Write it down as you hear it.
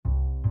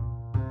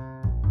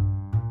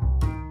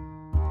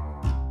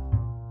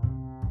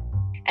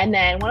And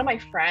then one of my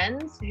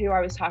friends who I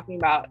was talking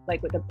about,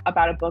 like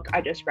about a book I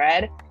just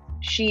read,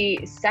 she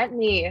sent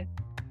me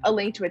a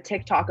link to a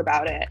TikTok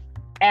about it.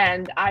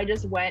 And I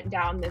just went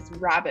down this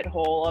rabbit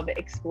hole of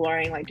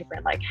exploring like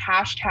different like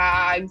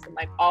hashtags and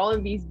like all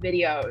of these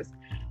videos.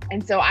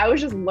 And so I was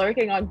just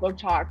lurking on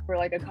BookTok for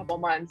like a couple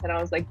months, and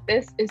I was like,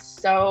 this is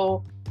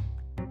so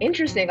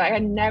interesting. Like I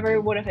never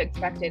would have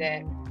expected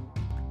it.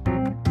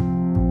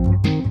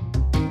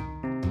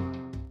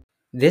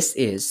 This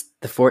is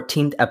the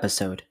 14th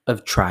episode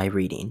of Try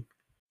Reading.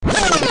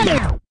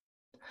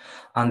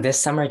 On this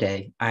summer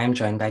day, I am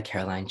joined by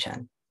Caroline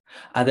Chen,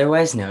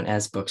 otherwise known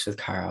as Books with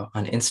Caro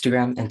on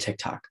Instagram and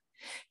TikTok.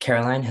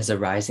 Caroline has a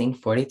rising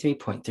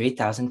 43.3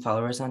 thousand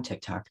followers on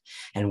TikTok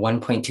and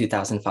 1.2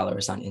 thousand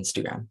followers on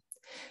Instagram.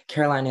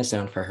 Caroline is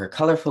known for her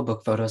colorful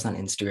book photos on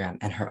Instagram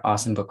and her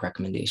awesome book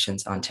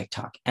recommendations on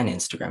TikTok and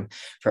Instagram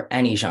for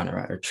any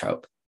genre or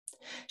trope.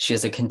 She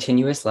has a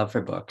continuous love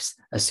for books,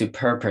 a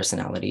superb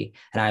personality,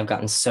 and I have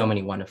gotten so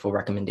many wonderful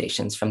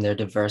recommendations from their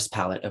diverse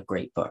palette of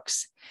great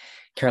books.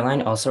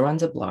 Caroline also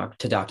runs a blog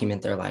to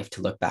document their life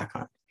to look back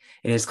on.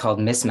 It is called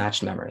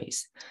Mismatched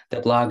Memories.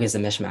 The blog is a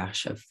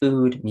mishmash of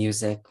food,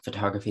 music,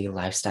 photography,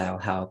 lifestyle,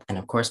 health, and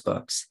of course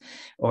books,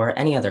 or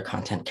any other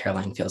content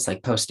Caroline feels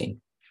like posting,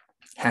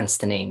 hence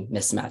the name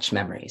Mismatched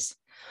Memories.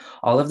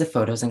 All of the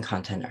photos and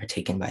content are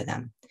taken by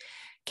them.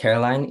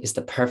 Caroline is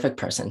the perfect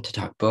person to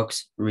talk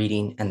books,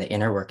 reading, and the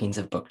inner workings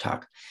of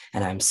BookTok,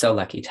 and I'm so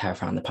lucky to have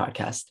her on the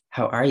podcast.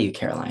 How are you,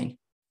 Caroline?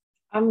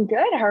 I'm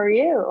good. How are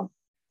you?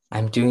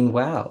 I'm doing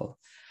well.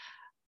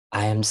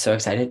 I am so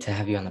excited to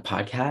have you on the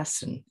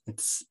podcast, and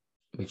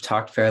we've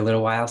talked for a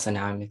little while, so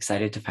now I'm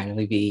excited to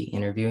finally be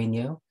interviewing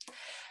you.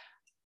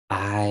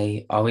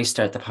 I always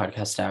start the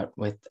podcast out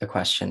with a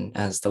question,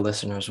 as the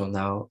listeners will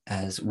know,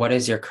 as what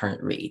is your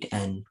current read?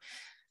 And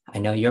I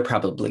know you're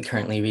probably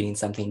currently reading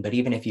something, but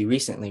even if you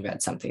recently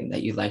read something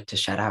that you'd like to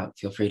shout out,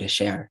 feel free to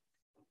share.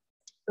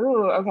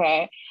 Ooh,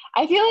 okay.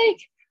 I feel like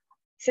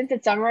since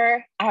it's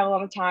summer, I have a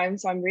lot of time,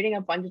 so I'm reading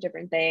a bunch of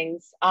different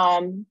things.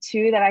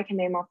 Two that I can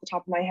name off the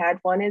top of my head.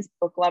 One is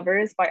Book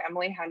Lovers by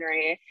Emily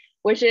Henry,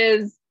 which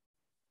is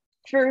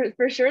for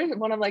sure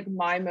one of like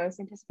my most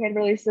anticipated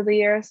releases of the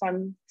year. So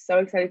I'm so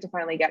excited to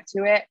finally get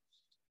to it.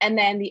 And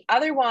then the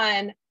other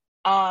one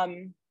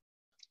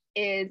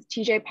is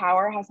TJ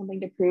Power Has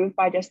Something to Prove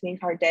by Justine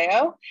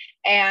Cardeo.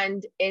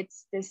 And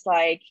it's this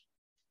like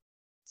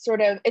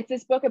it's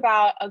this book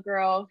about a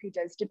girl who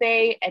does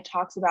debate. It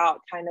talks about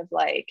kind of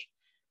like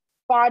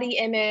body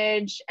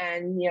image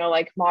and, you know,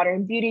 like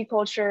modern beauty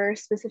culture,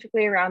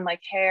 specifically around like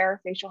hair,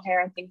 facial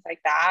hair, and things like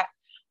that.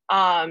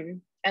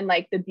 And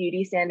like the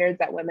beauty standards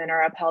that women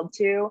are upheld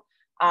to.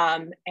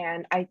 And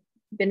I've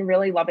been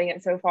really loving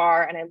it so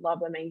far, and I love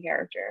the main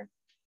character.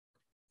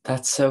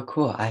 That's so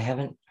cool. I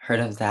haven't heard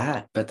of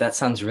that, but that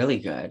sounds really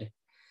good.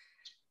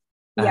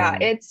 Yeah,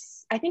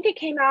 I think it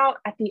came out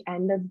at the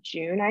end of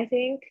June, I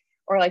think,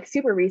 or like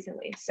super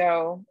recently.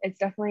 So it's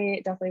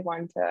definitely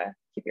one to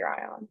keep your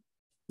eye on.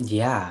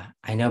 Yeah,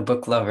 I know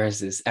Book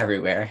Lovers is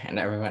everywhere and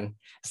everyone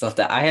has loved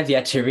that. I have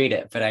yet to read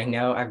it, but I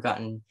know I've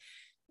gotten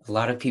a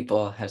lot of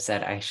people have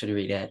said I should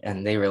read it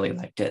and they really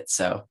liked it.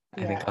 So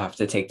I think I'll have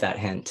to take that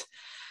hint.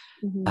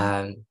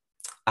 Mm-hmm.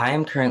 I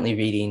am currently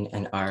reading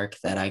an arc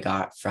that I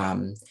got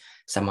from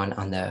someone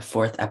on the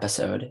 4th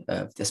episode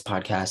of this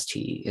podcast.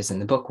 He is in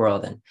the book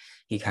world and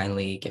he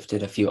kindly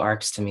gifted a few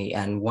arcs to me.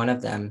 And one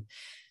of them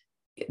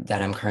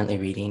that I'm currently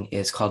reading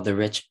is called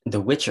The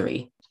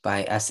Witchery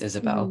by S.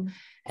 Isabel. Mm-hmm.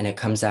 And it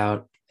comes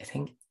out, I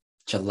think,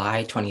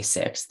 July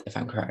 26th, if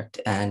I'm correct.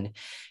 And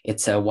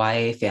it's a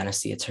YA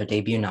fantasy. It's her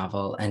debut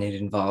novel, and it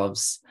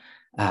involves,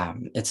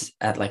 it's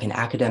at like an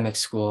academic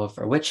school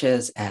for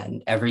witches.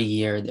 And every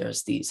year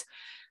there's these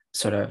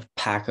sort of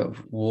pack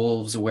of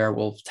wolves,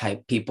 werewolf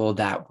type people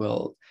that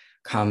will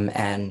come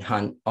and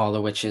hunt all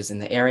the witches in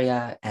the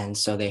area. And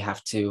so they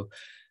have to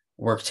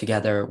work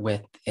together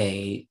with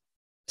a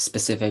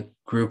specific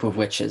group of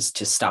witches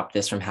to stop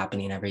this from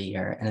happening every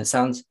year. And it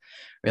sounds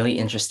really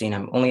interesting.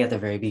 I'm only at the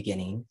very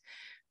beginning,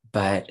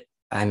 but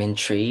I'm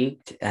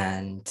intrigued.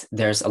 And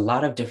there's a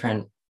lot of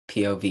different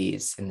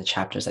POVs in the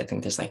chapters. I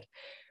think there's like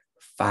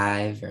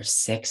 5 or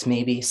 6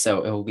 maybe.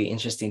 So it will be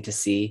interesting to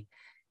see,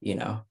 you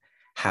know,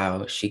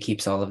 how she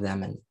keeps all of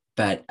them.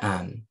 But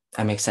I'm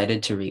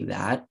excited to read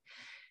that.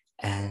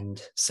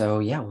 And so,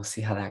 yeah, we'll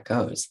see how that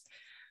goes.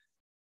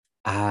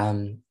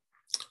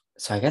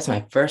 So I guess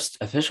my first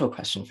official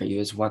question for you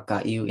is, what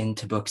got you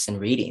into books and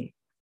reading?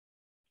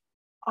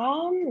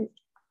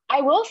 I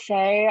will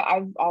say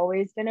I've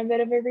always been a bit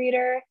of a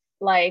reader.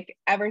 Like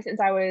ever since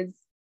I was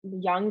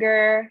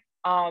younger,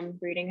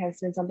 reading has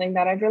been something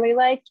that I've really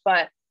liked.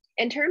 But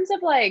in terms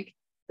of like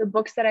the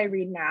books that I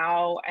read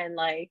now and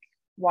like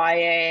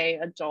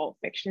YA, adult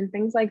fiction,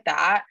 things like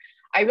that,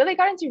 I really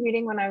got into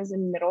reading when I was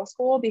in middle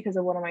school because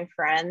of one of my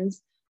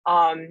friends.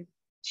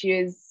 She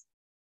is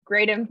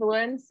great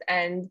influence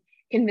and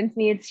convinced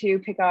me to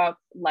pick up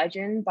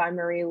Legend by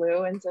Marie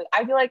Lu. And so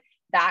I feel like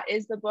that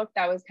is the book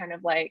that was kind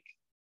of like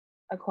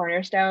a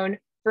cornerstone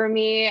for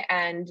me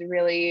and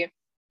really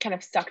kind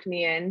of sucked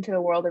me into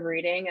the world of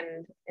reading,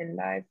 and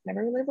I've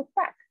never really looked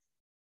back.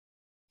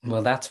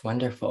 Well, that's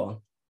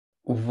wonderful.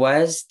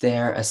 Was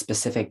there a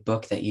specific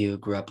book that you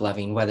grew up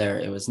loving, whether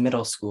it was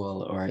middle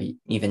school or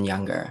even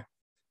younger?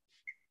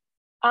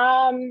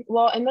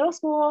 Well, in middle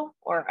school,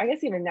 or I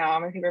guess even now,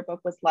 my favorite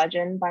book was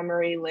Legend by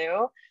Marie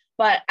Lu.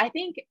 But I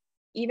think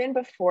even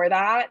before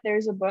that,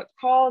 there's a book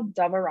called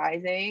Dove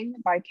Rising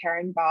by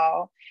Karen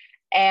Bao.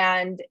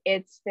 And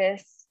it's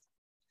this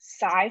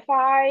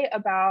sci-fi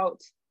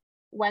about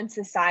when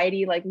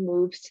society like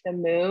moves to the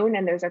moon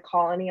and there's a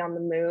colony on the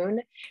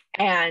moon,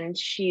 and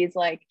she's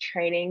like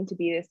training to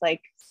be this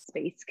like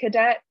space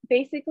cadet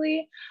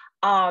basically.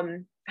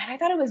 And I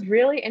thought it was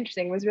really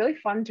interesting. It was really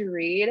fun to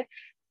read.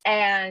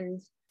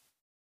 And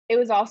it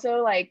was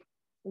also like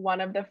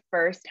one of the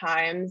first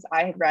times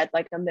I had read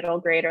like a middle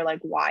grade or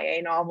like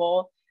YA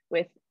novel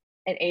with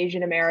an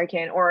Asian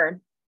American, or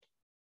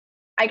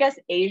I guess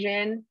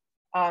Asian,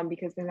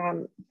 because they're not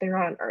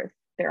on Earth,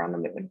 they're on the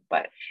moon,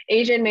 but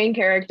Asian main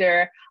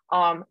character.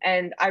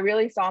 And I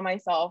really saw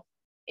myself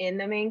in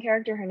the main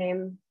character. Her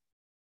name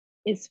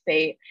is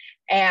Fate.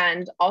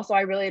 And also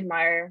I really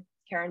admire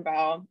Karen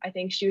Bao. I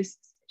think she's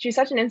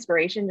such an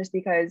inspiration just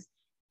because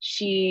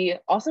she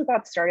also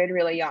got started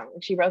really young.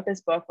 She wrote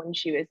this book when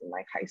she was in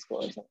like high school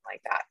or something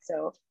like that.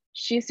 So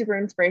she's super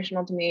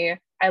inspirational to me.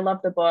 I love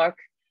the book.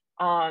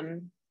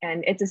 And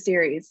it's a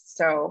series,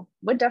 so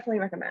would definitely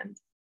recommend.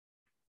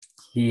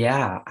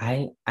 Yeah,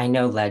 I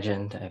know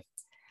Legend. I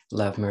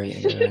love Marie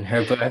Lu and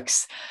her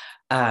books.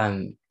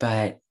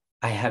 But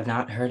I have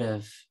not heard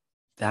of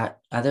that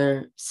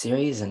other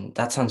series, and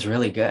that sounds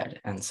really good.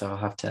 And so I'll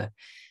have to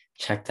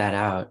check that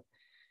out.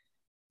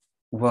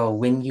 Well,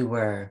 when you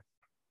were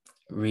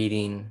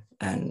reading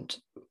and,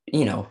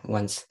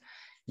 once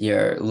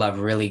your love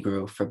really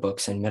grew for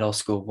books in middle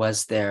school,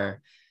 was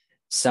there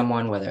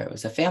someone, whether it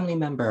was a family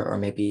member or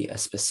maybe a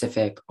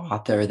specific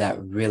author,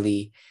 that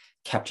really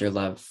kept your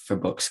love for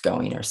books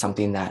going, or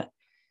something that,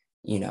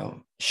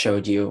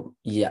 showed you,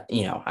 yeah,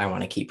 I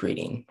want to keep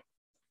reading?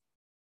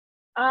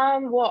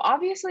 Well,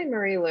 obviously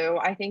Marie Lu.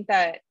 I think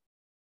that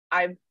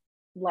I've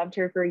loved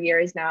her for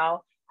years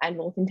now and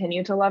will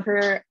continue to love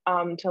her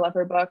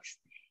books.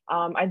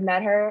 I've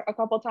met her a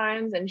couple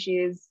times and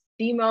she's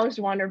the most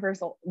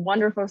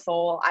wonderful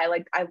soul.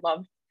 I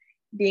love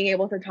being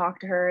able to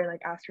talk to her and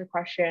like ask her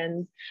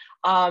questions.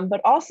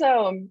 But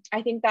also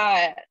I think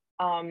that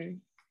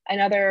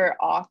another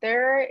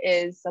author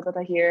is Sabra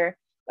Tahir,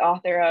 the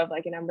author of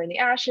like An Ember in the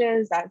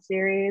Ashes, that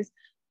series.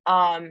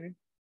 Um,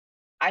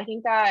 I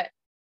think that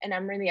An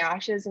Ember in the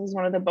Ashes was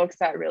one of the books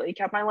that really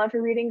kept my love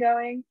for reading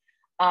going.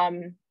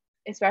 Um,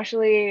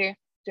 Especially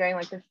during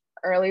like the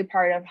early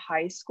part of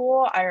high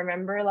school. I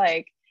remember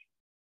like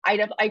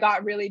I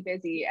got really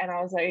busy and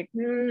I was like,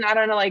 I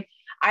don't know, like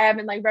I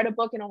haven't like read a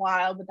book in a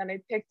while, but then I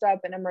picked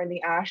up An Ember in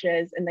the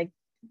Ashes, and like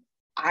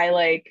I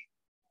like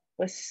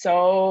was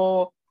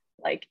so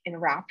like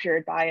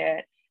enraptured by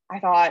it. I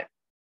thought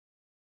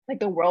like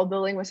the world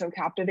building was so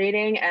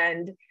captivating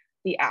and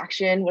the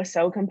action was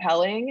so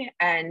compelling,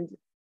 and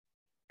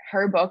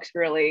her books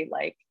really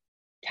like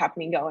kept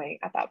me going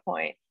at that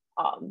point.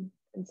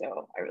 And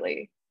so I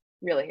really,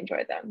 really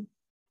enjoyed them.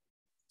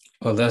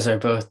 Well, those are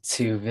both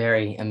two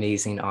very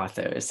amazing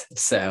authors.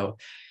 So,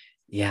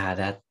 yeah,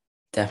 that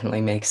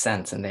definitely makes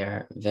sense. And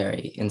they're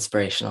very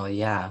inspirational.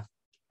 Yeah.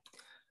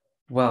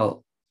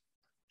 Well,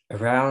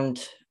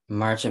 around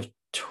March of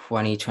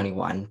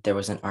 2021, there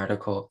was an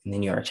article in the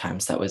New York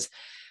Times that was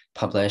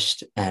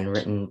published and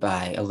written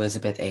by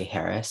Elizabeth A.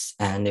 Harris.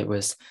 And it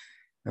was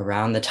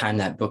around the time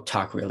that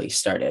BookTok really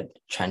started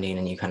trending,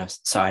 and you kind of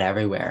saw it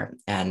everywhere.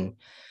 And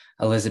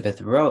Elizabeth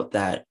wrote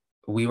that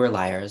We Were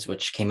Liars,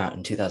 which came out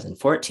in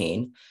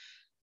 2014,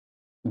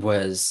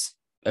 was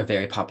a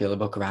very popular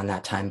book around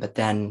that time. But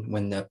then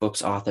when the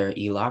book's author,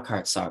 E.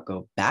 Lockhart, saw it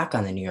go back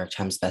on the New York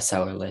Times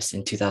bestseller list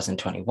in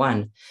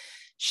 2021,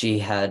 she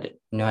had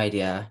no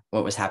idea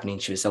what was happening.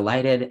 She was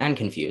delighted and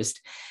confused.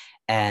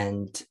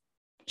 And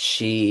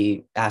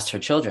she asked her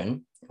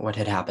children what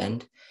had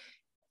happened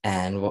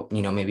and what,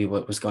 maybe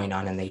what was going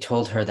on. And they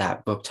told her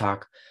that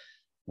BookTok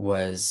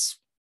was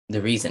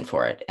the reason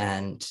for it.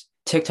 And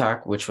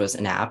TikTok, which was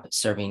an app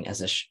serving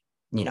as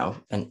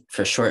and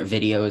for short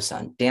videos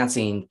on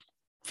dancing,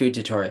 food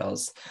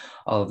tutorials,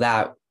 all of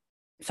that,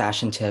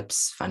 fashion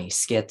tips, funny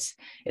skits.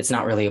 It's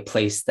not really a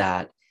place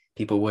that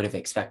people would have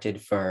expected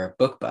for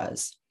book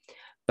buzz.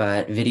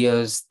 But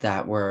videos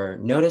that were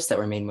noticed, that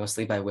were made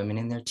mostly by women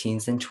in their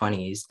teens and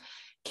 20s,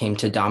 came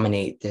to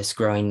dominate this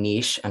growing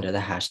niche under the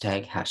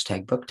hashtag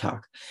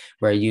BookTok,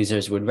 where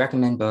users would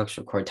recommend books,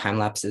 record time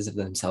lapses of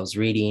themselves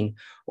reading,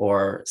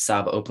 or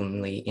sob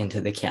openly into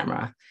the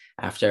camera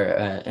after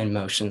an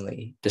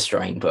emotionally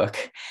destroying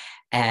book.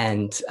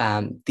 And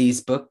these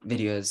book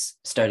videos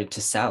started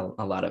to sell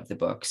a lot of the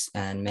books,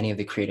 and many of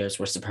the creators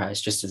were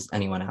surprised just as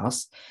anyone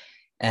else.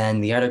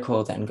 And the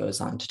article then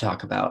goes on to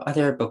talk about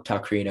other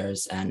BookTok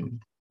creators,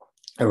 and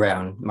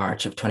around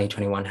March of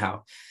 2021,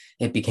 how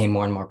it became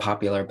more and more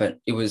popular. But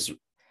it was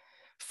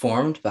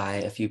formed by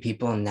a few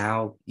people. And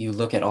now you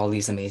look at all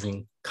these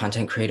amazing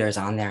content creators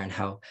on there and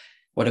how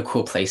what a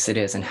cool place it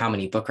is and how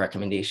many book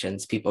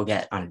recommendations people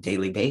get on a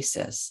daily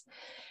basis.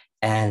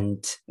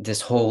 And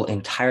this whole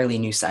entirely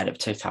new side of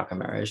TikTok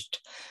emerged.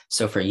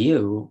 So for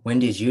you, when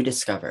did you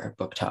discover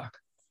BookTok?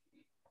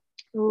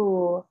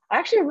 Ooh, I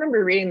actually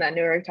remember reading that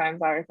New York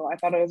Times article. I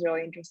thought it was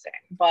really interesting.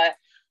 But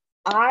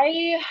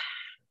I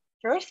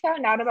first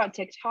found out about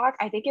TikTok,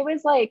 I think it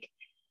was like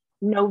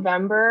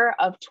November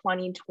of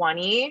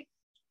 2020.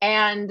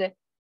 And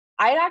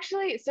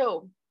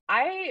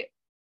I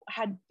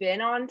had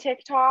been on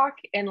TikTok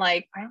in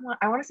like,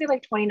 I want to say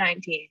like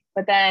 2019,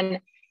 but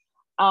then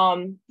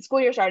the school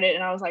year started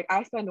and I was like,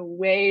 I spend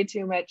way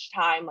too much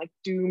time like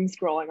doom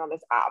scrolling on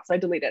this app. So I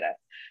deleted it.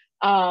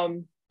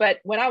 But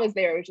when I was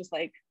there, it was just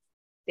like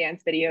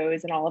dance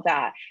videos and all of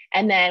that.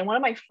 And then one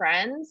of my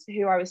friends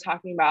who I was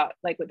talking about,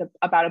 like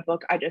about a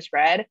book I just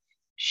read,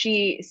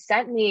 she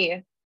sent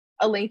me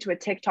a link to a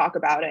TikTok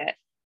about it.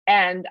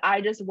 And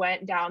I just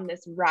went down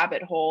this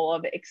rabbit hole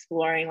of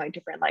exploring like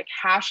different like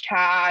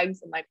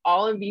hashtags and like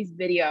all of these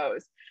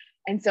videos.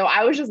 And so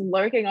I was just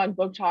lurking on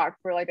BookTok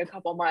for like a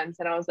couple months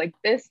and I was like,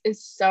 this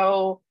is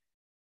so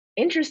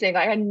interesting.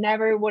 Like I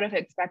never would have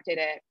expected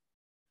it.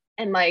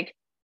 And like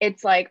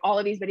it's like all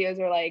of these videos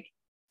are like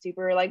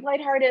super like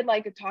lighthearted,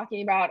 like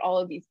talking about all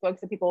of these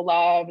books that people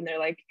love and they're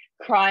like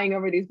crying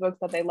over these books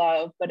that they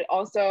love, but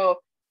also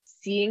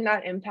seeing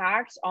that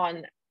impact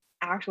on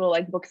actual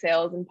like book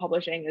sales and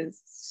publishing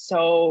is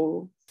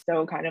so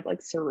kind of like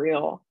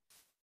surreal.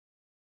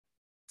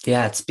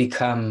 Yeah, it's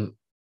become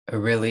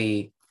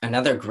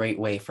another great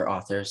way for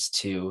authors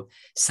to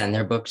send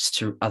their books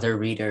to other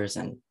readers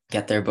and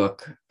get their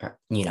book,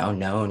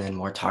 known and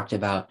more talked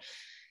about.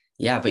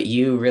 Yeah, but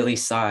you really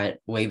saw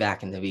it way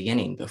back in the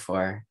beginning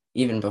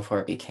even before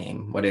it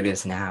became what it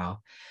is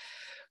now.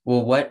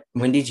 Well,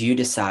 when did you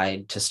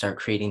decide to start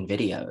creating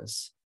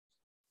videos?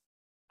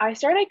 I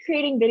started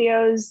creating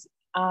videos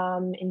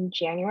in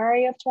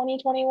January of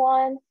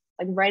 2021,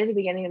 like right at the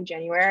beginning of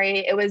January.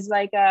 It was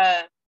like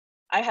I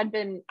had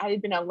been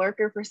a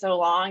lurker for so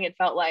long, it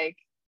felt like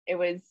it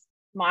was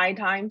my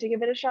time to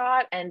give it a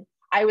shot. And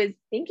I was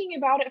thinking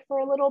about it for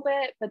a little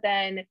bit, but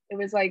then it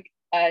was like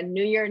a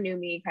new year, new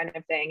me kind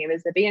of thing. It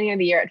was the beginning of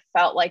the year. It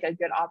felt like a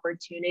good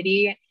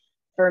opportunity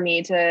for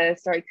me to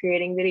start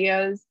creating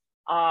videos.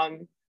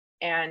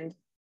 And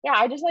yeah,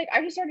 I just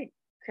started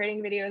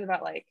creating videos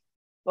about like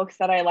books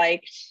that I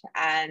liked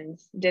and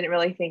didn't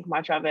really think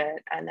much of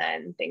it. And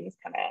then things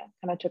kind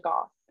of took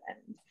off.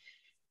 And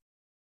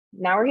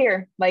now we're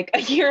here, like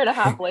a year and a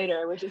half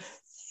later, which is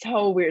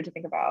so weird to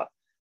think about.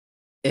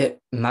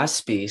 It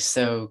must be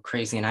so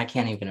crazy, and I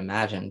can't even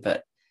imagine,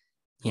 but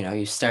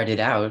you started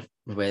out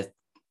with,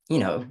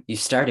 you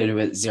started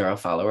with 0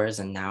 followers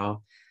and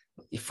now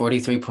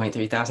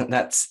 43.3 thousand.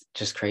 That's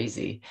just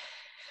crazy.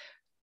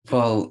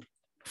 Well,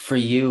 for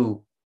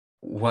you,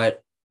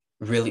 what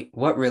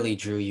really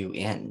drew you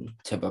in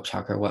to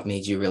BookTok, or what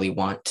made you really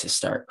want to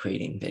start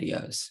creating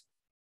videos?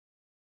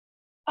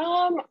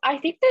 I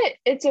think that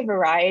it's a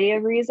variety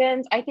of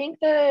reasons. I think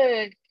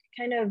the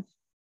kind of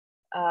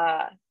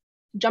uh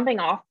jumping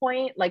off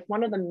point, like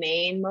one of the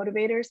main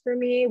motivators for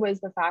me was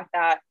the fact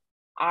that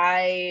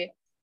I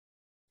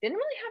didn't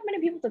really have many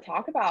people to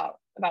talk about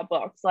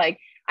books. Like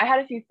I had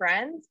a few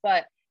friends,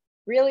 but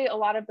really a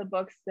lot of the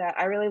books that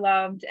I really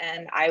loved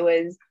and I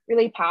was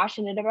really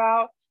passionate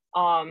about,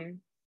 and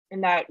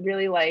that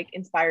really like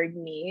inspired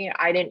me,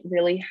 I didn't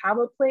really have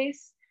a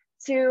place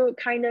to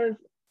kind of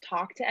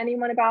talk to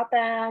anyone about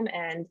them.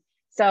 And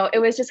so it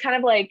was just kind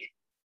of like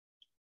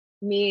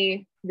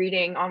me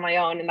reading on my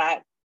own, and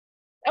that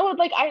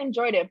I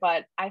enjoyed it,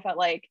 but I felt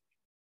like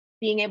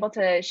being able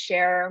to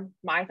share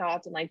my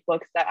thoughts and like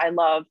books that I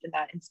loved and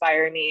that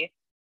inspire me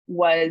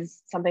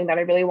was something that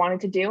I really wanted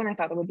to do. And I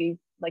thought it would be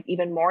like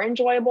even more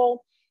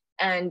enjoyable.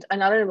 And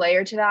another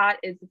layer to that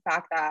is the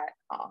fact that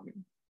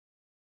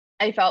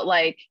I felt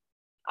like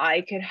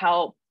I could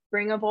help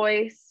bring a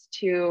voice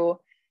to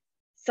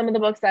some of the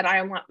books that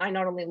I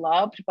not only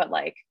loved, but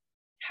like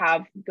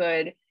have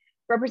good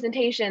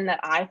representation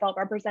that I felt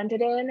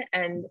represented in,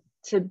 and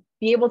to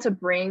be able to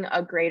bring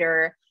a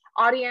greater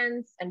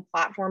audience and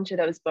platform to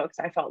those books,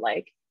 I felt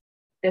like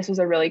this was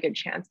a really good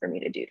chance for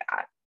me to do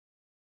that.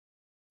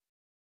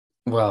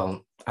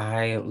 Well,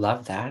 I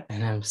love that,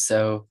 and I'm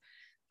so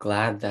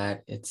glad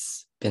that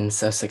it's been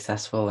so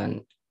successful,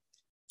 and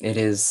it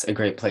is a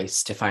great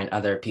place to find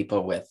other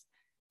people with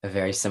a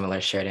very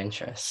similar shared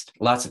interest.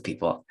 Lots of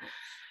people.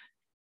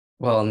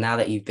 Well, now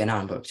that you've been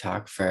on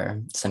BookTok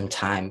for some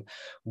time,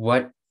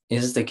 what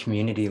is the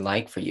community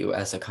like for you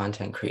as a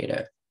content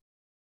creator?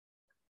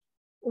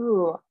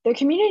 Ooh, the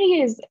community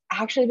has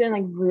actually been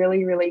like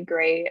really, really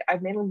great.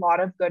 I've made a lot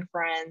of good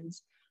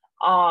friends,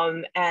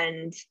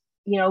 and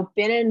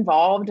been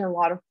involved in a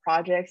lot of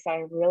projects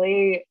I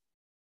really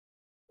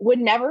would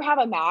never have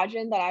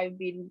imagined that I'd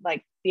be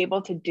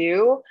able to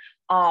do.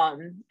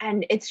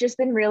 And it's just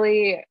been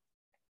really,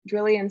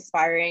 really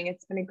inspiring.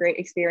 It's been a great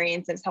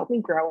experience. It's helped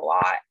me grow a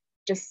lot,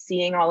 just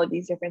seeing all of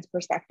these different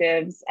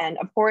perspectives. And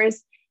of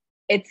course,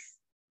 it's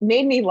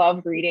made me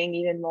love reading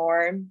even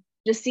more.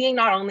 Just seeing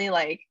not only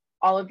like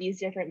all of these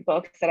different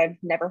books that I've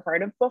never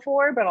heard of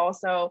before, but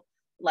also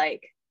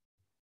like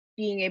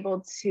being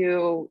able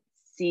to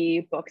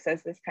see books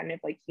as this kind of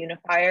like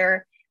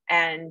unifier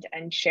and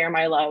share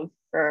my love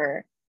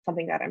for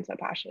something that I'm so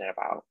passionate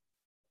about.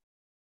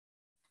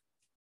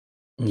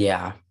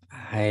 Yeah,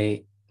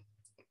 I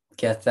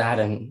get that.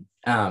 And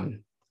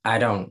I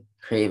don't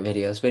create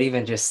videos, but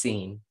even just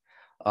seeing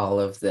all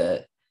of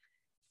the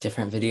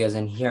different videos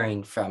and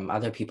hearing from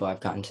other people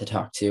I've gotten to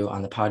talk to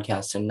on the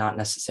podcast, and not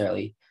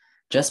necessarily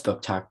just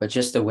BookTok, but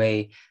just the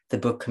way the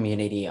book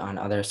community on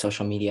other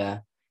social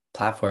media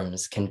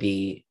platforms can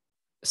be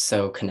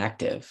so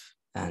connective,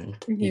 and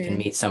you can Mm-hmm.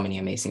 meet so many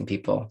amazing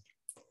people.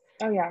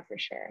 Oh yeah, for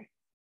sure.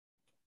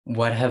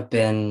 What have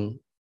been,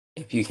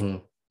 if you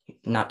can,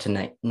 not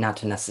to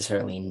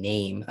necessarily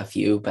name a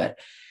few, but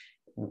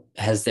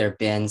has there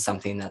been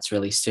something that's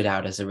really stood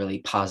out as a really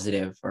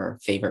positive or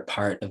favorite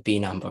part of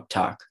being on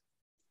BookTok?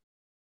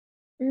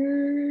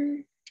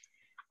 Mm,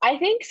 I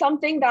think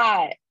something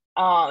that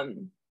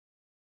um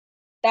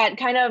that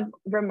kind of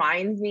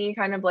reminds me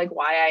kind of like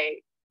why I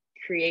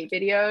create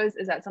videos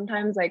is that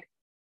sometimes like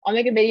I'll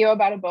make a video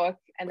about a book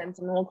and then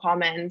someone will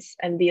comment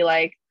and be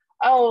like,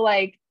 oh,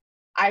 like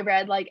I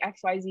read like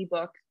XYZ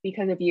book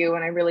because of you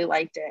and I really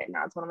liked it. And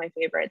that's one of my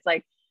favorites.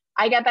 Like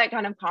I get that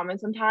kind of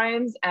comment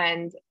sometimes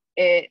and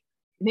it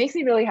makes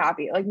me really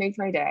happy, like makes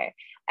my day.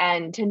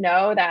 And to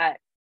know that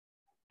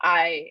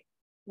I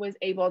was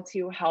able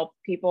to help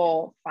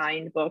people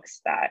find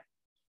books that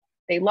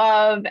they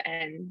love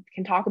and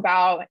can talk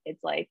about,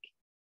 it's like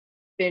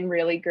been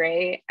really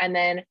great. And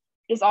then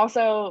just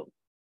also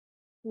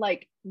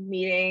like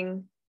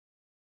meeting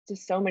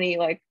just so many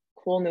like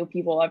cool new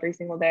people every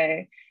single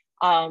day,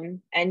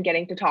 and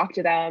getting to talk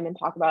to them and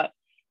talk about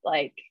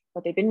like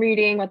what they've been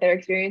reading, what their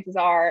experiences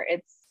are.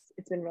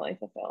 It's been really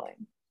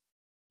fulfilling.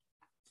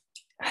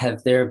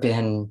 Have there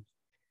been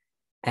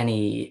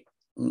any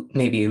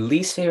maybe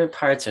least favorite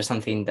parts or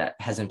something that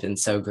hasn't been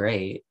so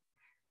great?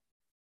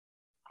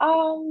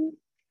 um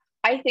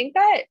I think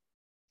that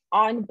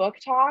on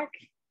BookTok,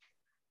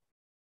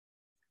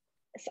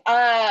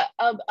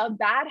 a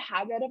bad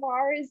habit of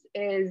ours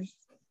is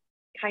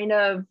kind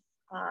of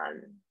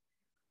um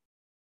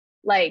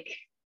like,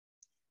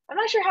 I'm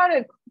not sure how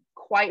to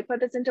quite put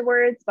this into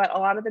words, but a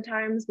lot of the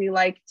times we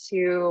like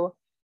to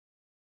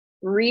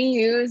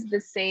reuse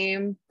the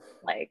same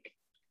like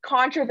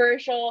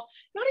controversial,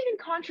 not even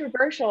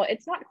controversial,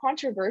 it's not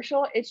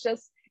controversial, it's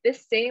just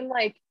this same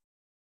like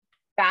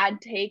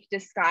bad take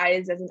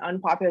disguised as an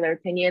unpopular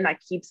opinion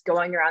that keeps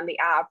going around the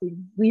app.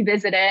 We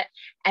visit it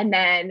and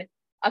then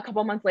a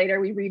couple months later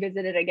we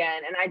revisit it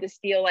again, and I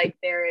just feel like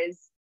there is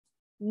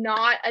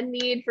not a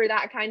need for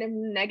that kind of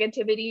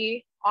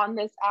negativity on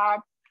this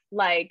app.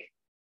 Like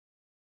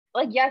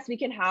yes, we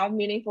can have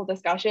meaningful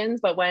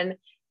discussions, but when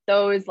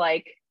those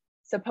like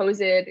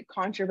supposed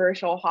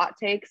controversial hot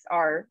takes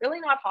are really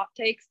not hot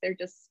takes, they're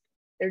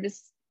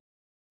just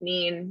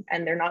mean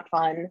and they're not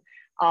fun.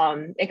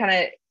 It kind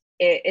of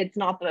it's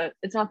not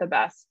the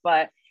best,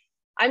 but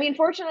I mean,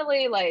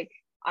 fortunately, like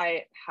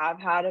I have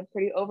had a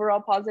pretty overall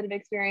positive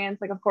experience.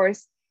 Like, of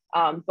course,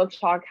 Book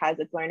Talk has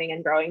its learning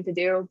and growing to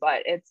do,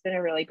 but it's been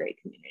a really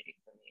great community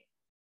for me.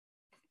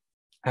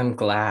 I'm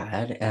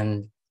glad.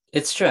 And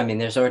it's true. I mean,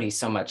 there's already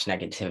so much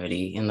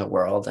negativity in the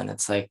world, and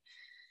it's like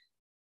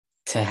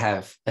to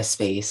have a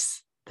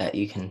space that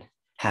you can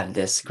have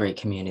this great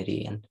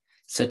community. And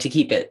so to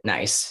keep it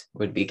nice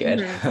would be good.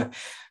 Mm-hmm.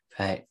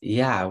 But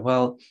yeah,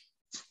 well,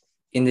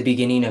 in the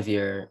beginning of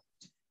your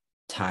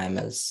time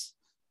as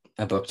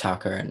a book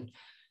talker, and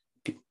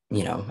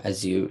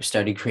as you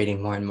started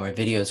creating more and more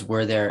videos,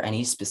 were there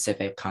any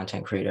specific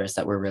content creators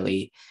that were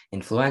really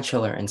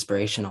influential or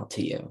inspirational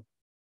to you?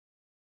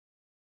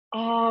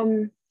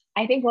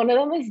 I think one of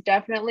them is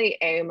definitely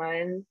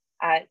Eamon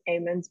at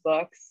Eamon's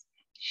Books.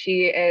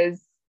 She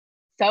is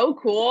so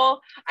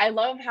cool. I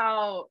love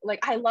how like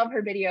I love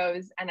her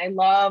videos and I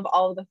love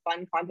all of the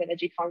fun content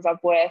that she comes up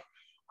with.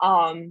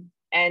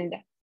 And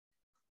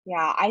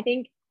yeah, I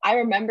think I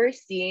remember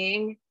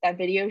seeing that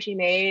video she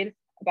made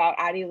about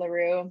Addie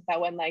LaRue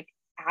that went like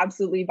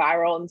absolutely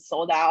viral and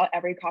sold out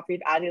every copy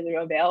of Addie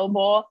LaRue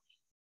available.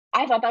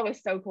 I thought that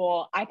was so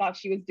cool. I thought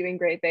she was doing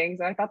great things.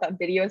 And I thought that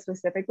video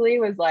specifically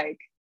was like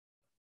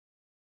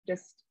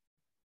just,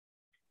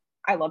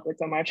 I loved it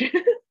so much.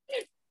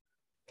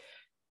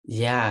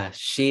 Yeah,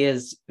 she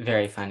is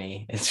very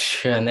funny. It's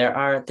true. And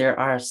there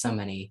are so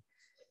many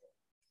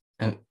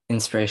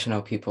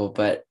inspirational people,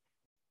 but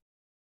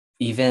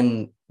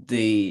even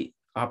the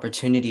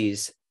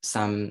opportunities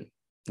some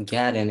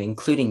get, and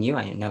including you,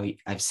 I know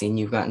I've seen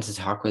you've gotten to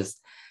talk with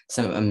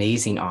some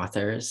amazing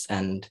authors,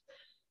 and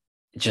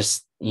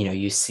just,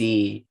 you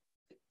see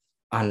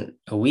on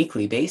a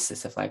weekly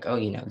basis of like, oh,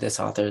 this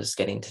author is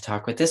getting to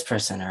talk with this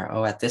person, or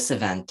oh, at this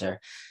event, or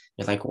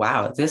you're like,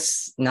 wow,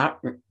 this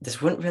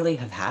wouldn't really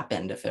have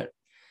happened if it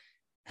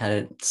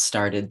had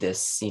started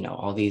this,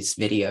 all these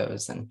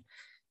videos, and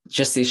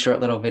just these short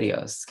little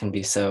videos can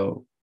be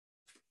so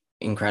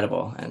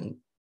incredible. And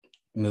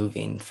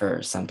moving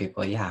for some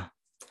people. Yeah.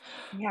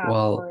 Yeah, of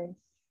Well, course.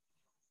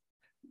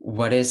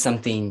 what is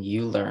something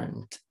you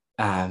learned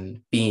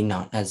being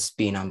on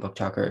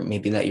BookTok, or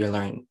maybe that you're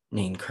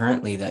learning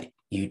currently that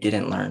you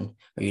didn't learn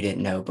or you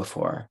didn't know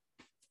before?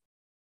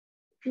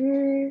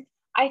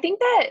 I think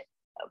that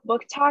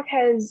Book Talk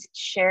has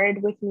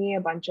shared with me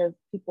a bunch of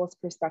people's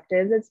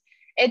perspectives.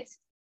 It's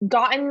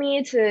gotten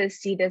me to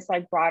see this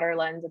like broader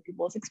lens of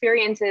people's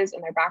experiences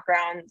and their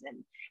backgrounds,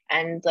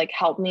 and like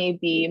help me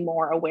be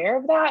more aware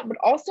of that. But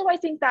also I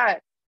think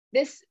that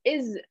this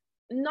is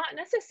not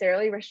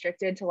necessarily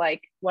restricted to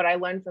like what I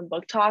learned from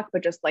Book Talk,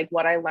 but just like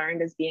what I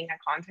learned as being a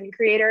content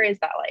creator is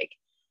that like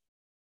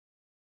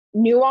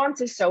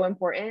nuance is so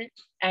important,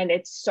 and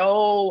it's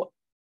so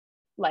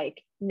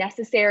like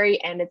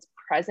necessary, and it's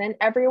present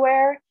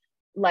everywhere,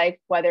 like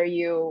whether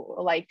you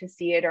like to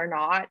see it or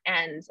not.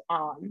 And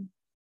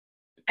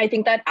I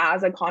think that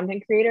as a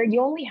content creator,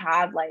 you only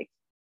have like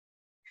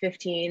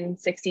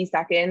 15-60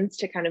 seconds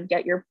to kind of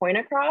get your point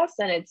across,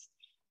 and it's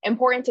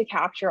important to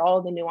capture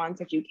all the nuance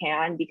that you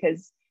can,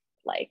 because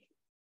like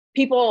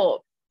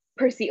people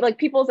perceive, like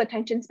people's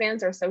attention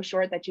spans are so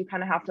short that you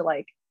kind of have to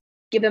like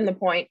give them the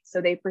point so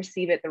they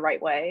perceive it the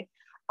right way.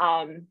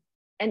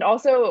 And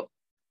also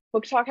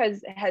Book Talk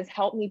has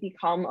helped me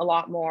become a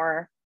lot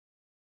more,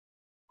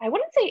 I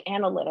wouldn't say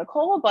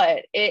analytical,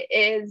 but it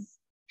is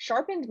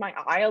sharpened my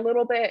eye a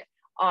little bit,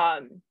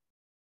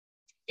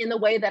 in the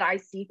way that I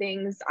see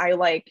things. I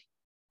like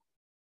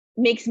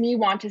makes me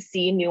want to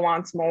see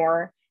nuance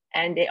more.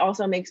 And it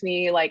also makes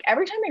me like,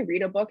 every time I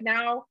read a book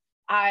now,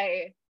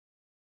 I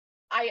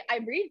I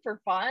read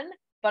for fun,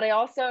 but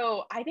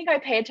I think I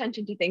pay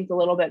attention to things a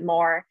little bit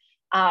more.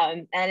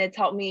 And it's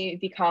helped me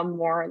become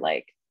more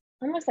like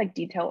almost like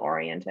detail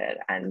oriented.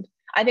 And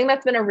I think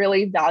that's been a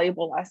really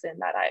valuable lesson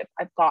that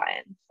I've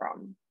gotten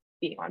from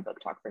being on Book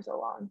Talk for so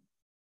long.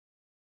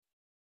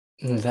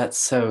 That's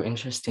so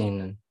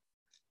interesting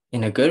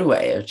in a good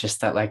way, or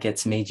just that like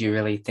it's made you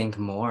really think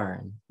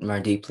more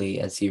deeply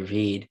as you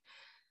read.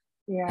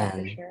 Yeah, for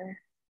And sure.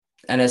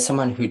 as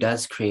someone who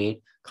does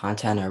create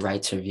content or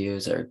writes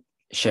reviews or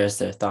shares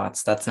their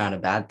thoughts, that's not a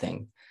bad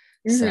thing.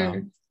 So,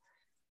 Mm-hmm.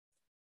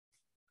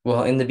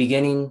 well, in the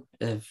beginning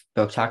of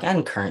Book Talk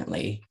and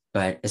currently,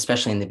 but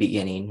especially in the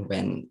beginning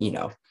when,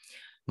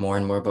 more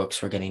and more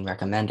books were getting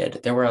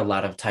recommended, there were a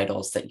lot of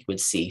titles that you would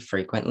see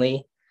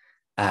frequently.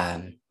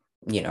 Um,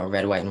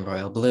 Red, White, and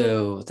Royal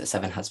Blue, The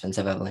Seven Husbands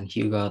of Evelyn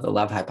Hugo, The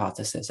Love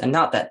Hypothesis. And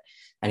not that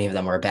any of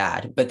them were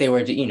bad, but they were,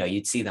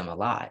 you'd see them a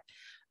lot.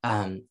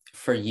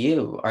 For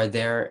you, are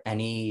there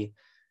any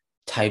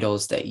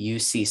titles that you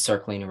see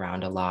circling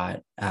around a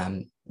lot,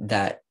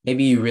 that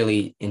maybe you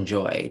really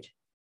enjoyed,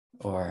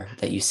 or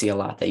that you see a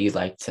lot that you'd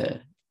like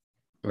to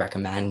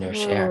recommend or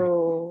share?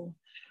 Oh,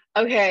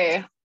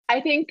 okay.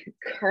 I think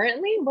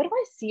currently, what do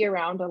I see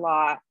around a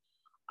lot?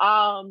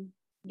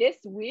 This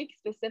week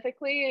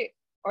specifically,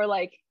 or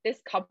like this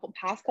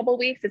past couple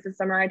weeks, it's a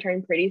Summer I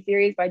Turned Pretty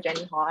series by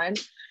Jenny Han.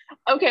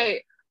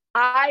 Okay,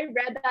 I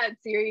read that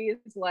series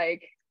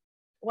like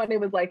when it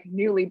was like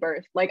newly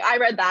birthed. Like I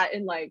read that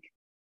in like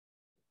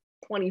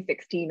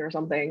 2016 or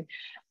something.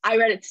 I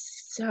read it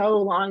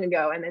so long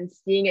ago, and then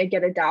seeing it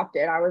get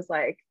adapted, I was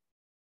like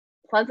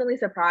pleasantly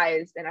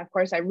surprised. And of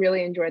course, I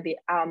really enjoyed the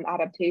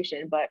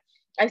adaptation. But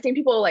I've seen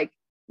people like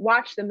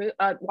watch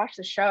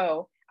the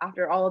show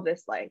after all of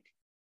this like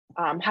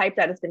hype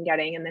that it's been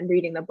getting, and then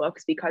reading the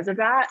books because of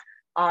that.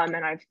 And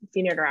I've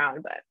seen it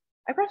around, but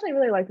I personally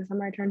really like The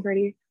Summer I Turned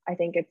Pretty. I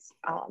think it's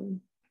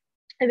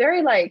a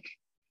very like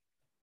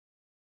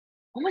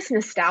almost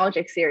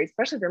nostalgic series,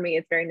 especially for me.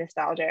 It's very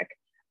nostalgic.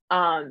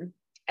 Um,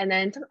 and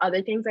then some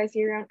other things I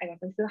see around, I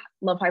definitely see the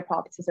Love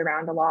Hypothesis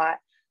around a lot.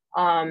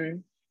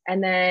 And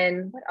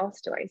then what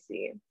else do I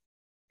see? I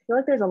feel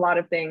like there's a lot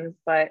of things,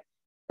 but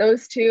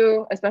those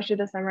two, especially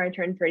The Summer I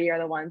Turned Pretty, are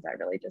the ones that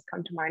really just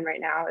come to mind right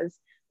now is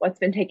what's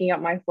been taking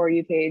up my For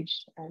You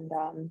page, and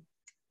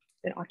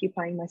been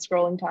occupying my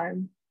scrolling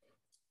time.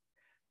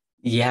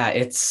 Yeah,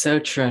 it's so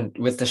true. And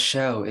with the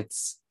show,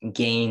 it's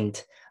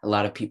gained a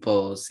lot of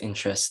people's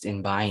interest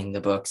in buying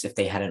the books if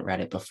they hadn't read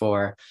it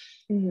before.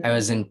 I Mm-hmm.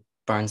 was in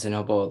Barnes and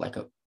Noble like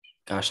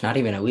not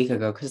even a week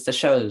ago, because the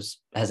shows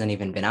hasn't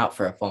even been out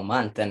for a full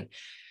month. And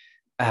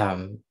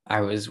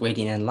I was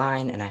waiting in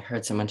line, and I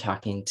heard someone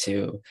talking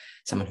to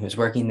someone who was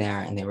working there,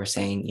 and they were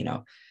saying,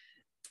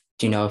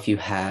 do you know if you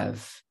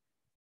have,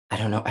 I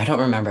don't know, I don't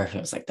remember if it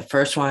was like the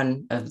first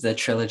one of the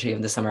trilogy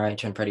of The Summer I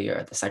Turned Pretty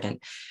or the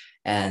second.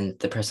 And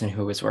the person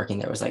who was working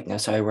there was like, no,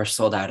 sorry, we're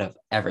sold out of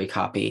every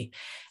copy.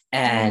 Oh my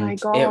And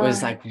it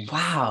was gosh. like,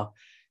 wow,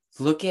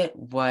 look at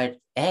what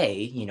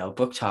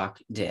Book Talk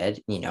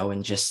did,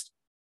 and just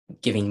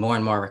giving more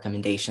and more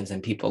recommendations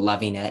and people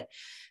loving it.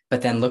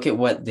 But then look at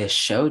what this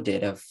show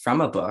did from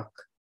a book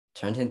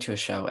turned into a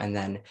show. And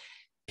then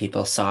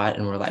people saw it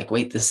and were like,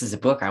 wait, this is a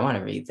book. I want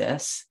to read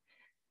this.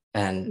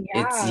 And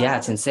it's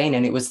Yeah, insane.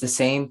 And it was the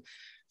same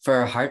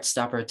for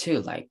Heartstopper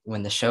too. Like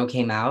when the show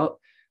came out,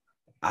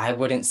 I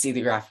wouldn't see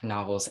the graphic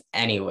novels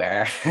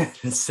anywhere.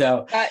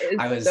 So that is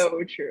I was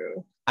so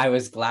true. I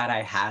was glad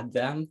I had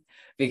them,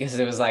 because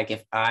it was like,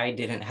 if I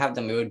didn't have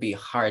them, it would be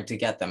hard to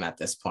get them at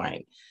this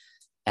point.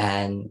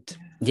 And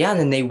yeah, and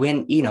then they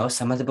win,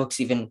 some of the books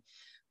even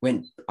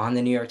went on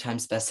the New York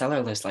Times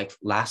bestseller list. Like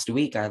last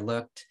week I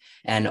looked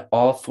and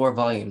all 4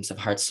 volumes of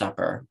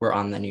Heartstopper were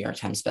on the New York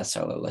Times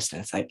bestseller list.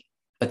 And it's like,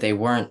 but they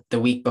weren't the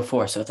week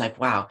before. So it's like,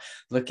 wow,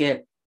 look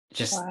at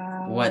just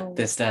what Wow.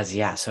 this does.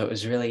 Yeah. So it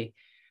was really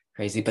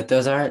crazy, but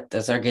those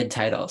are good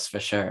titles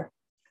for sure.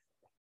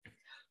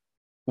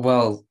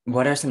 Well,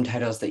 what are some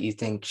titles that you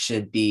think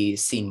should be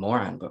seen more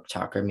on Book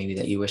Talk, or maybe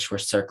that you wish were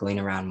circling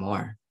around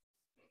more?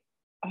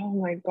 Oh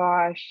my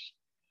gosh.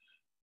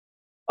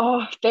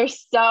 Oh,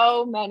 there's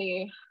so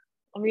many.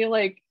 Let me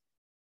like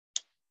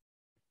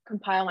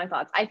compile my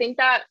thoughts. I think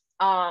that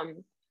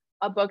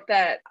a book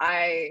that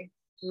I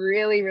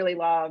really, really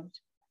loved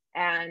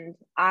and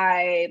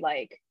I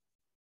like,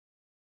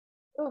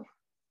 oh,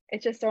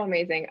 it's just so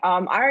amazing.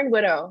 Iron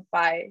Widow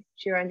by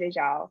Shiran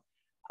Zhao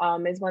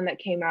is one that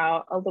came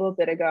out a little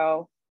bit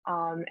ago.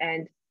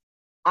 And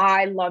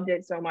I loved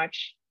it so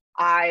much.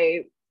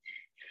 I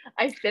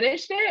I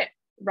finished it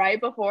right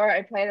before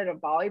I played at a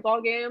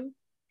volleyball game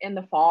in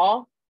the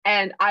fall.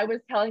 And I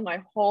was telling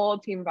my whole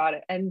team about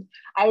it. And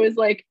I was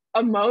like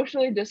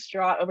emotionally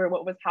distraught over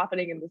what was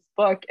happening in this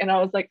book. And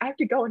I was like, I have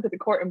to go into the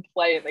court and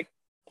play in like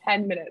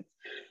 10 minutes.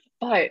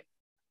 But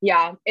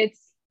yeah, it's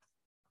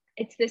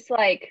this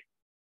like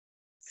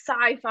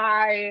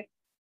sci-fi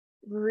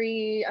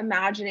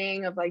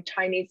reimagining of like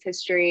Chinese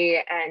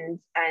history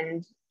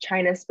and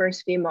China's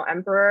first female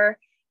emperor.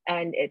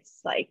 And it's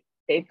like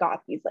they've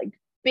got these like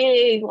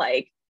big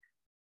like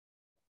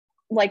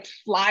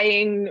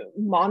flying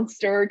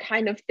monster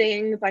kind of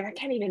things. Like I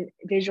can't even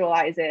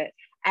visualize it.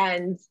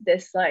 And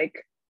this like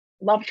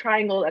love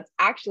triangle that's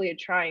actually a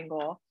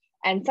triangle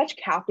and such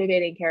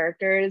captivating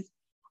characters.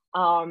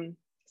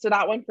 So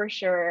that one for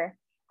sure.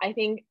 I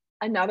think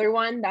another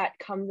one that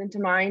comes into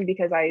mind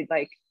because I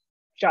like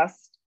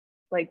just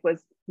like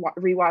was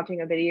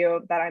rewatching a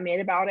video that I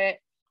made about it.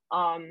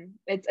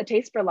 It's A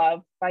Taste for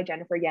Love by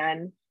Jennifer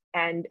Yen,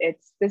 and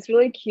it's this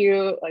really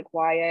cute like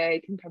YA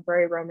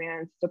contemporary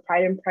romance, the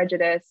Pride and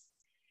Prejudice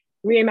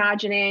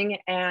reimagining.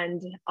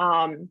 And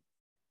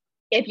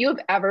if you've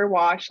ever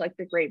watched like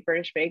the Great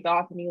British Bake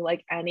Off and you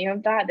like any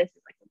of that, this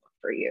is like the book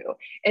for you.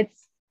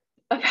 It's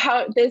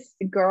about this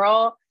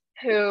girl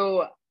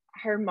who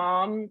her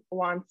mom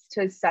wants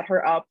to set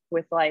her up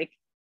with like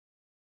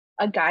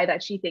a guy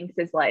that she thinks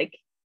is like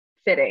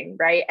fitting,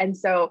 right? And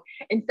so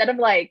instead of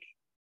like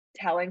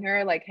telling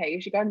her like, hey,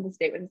 you should go on this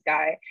date with this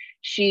guy,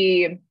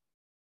 she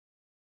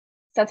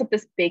sets up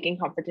this baking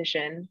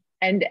competition,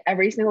 and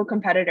every single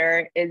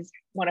competitor is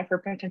one of her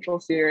potential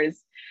suitors.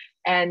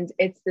 And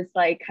it's this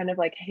like kind of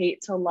like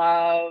hate to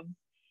love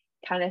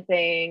kind of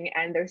thing.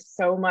 And there's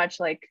so much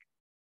like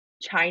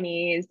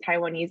Chinese,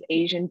 Taiwanese,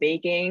 Asian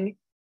baking.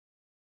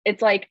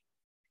 It's like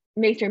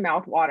makes your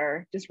mouth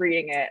water just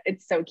reading it.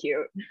 It's so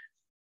cute.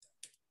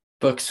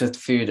 Books with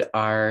food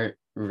are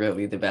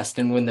really the best.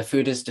 And when the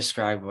food is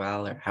described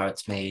well or how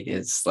it's made,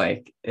 it's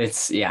like,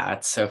 it's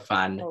so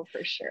fun. Oh,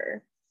 for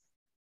sure.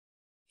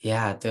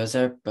 Yeah, those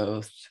are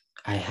both.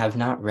 I have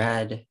not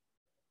read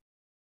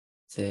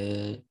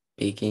the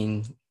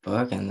baking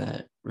book and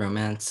the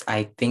romance.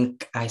 I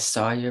think I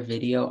saw your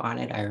video on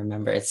it. I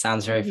remember it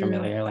sounds very Mm-hmm.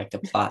 familiar, like the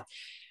plot,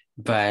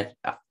 but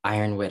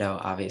Iron Widow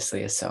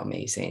obviously is so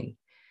amazing.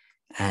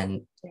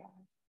 And Yeah.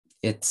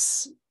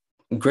 it's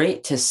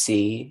great to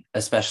see,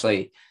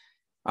 especially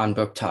on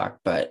Book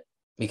Talk, but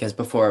because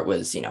before it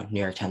was, New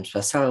York Times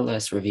bestseller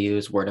list,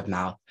 reviews, word of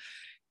mouth,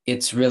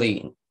 it's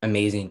really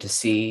amazing to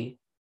see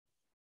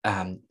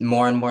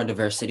more and more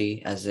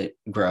diversity as it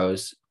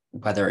grows,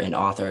 whether in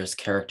authors,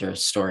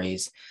 characters,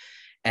 stories.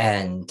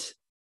 And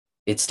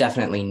it's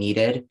definitely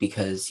needed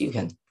because you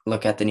can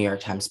look at the New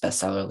York Times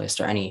bestseller list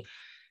or any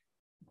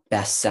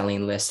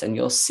best-selling list, and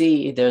you'll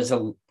see there's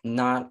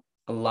not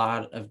a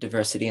lot of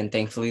diversity. And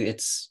thankfully,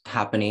 it's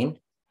happening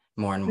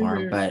more and more.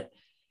 Mm-hmm. But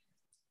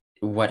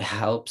what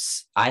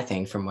helps, I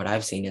think, from what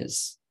I've seen,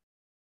 is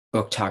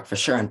Book Talk for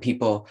sure, and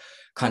people,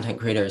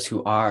 content creators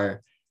who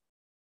are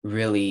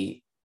really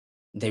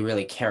they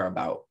really care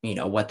about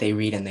what they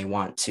read, and they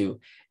want to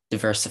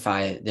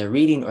diversify their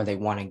reading, or they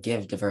want to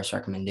give diverse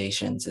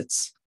recommendations.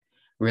 It's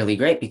really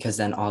great because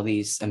then all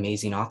these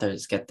amazing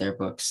authors get their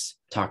books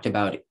talked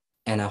about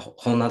in a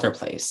whole nother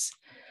place.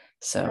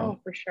 So Oh,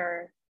 for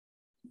sure.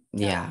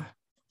 Yeah.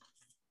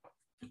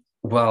 yeah.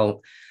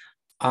 Well,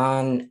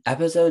 on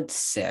episode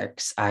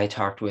 6, I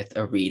talked with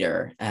a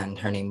reader, and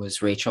her name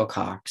was Rachel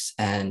Cox,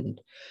 and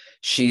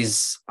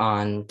she's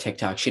on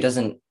TikTok. She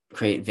doesn't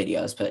create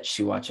videos, but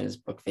she watches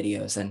book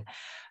videos.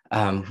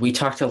 And we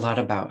talked a lot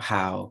about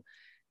how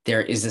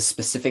there is a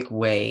specific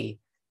way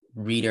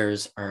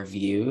readers are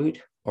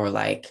viewed, or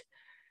like,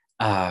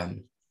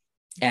 and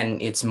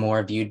it's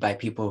more viewed by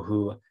people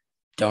who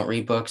don't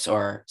read books,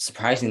 or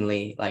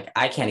surprisingly, like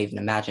I can't even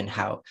imagine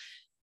how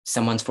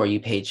someone's For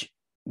You page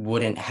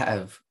wouldn't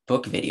have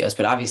book videos,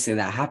 but obviously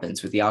that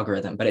happens with the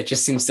algorithm, but it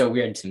just seems so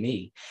weird to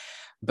me.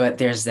 But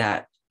there's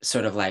that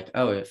sort of like,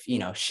 oh, if,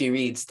 she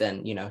reads,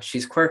 then,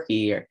 she's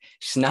quirky, or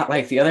she's not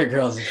like the other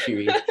girls if she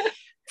reads.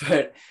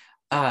 But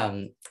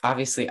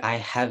obviously I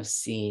have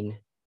seen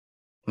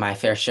my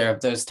fair share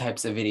of those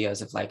types of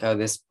videos of like, oh,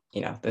 this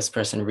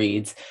person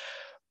reads.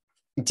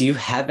 Do you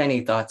have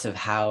any thoughts of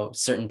how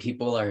certain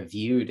people are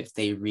viewed if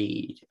they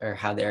read, or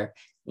how they're,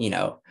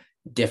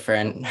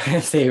 different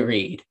if they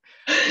read?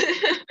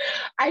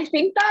 I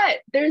think that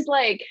there's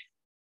like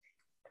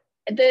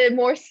the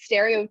more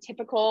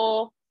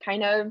stereotypical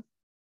kind of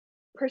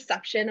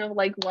perception of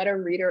like what a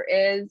reader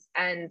is.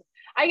 And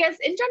I guess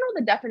in general,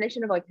 the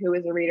definition of like who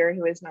is a reader,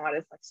 who is not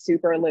is like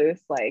super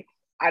loose. Like,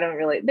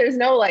 there's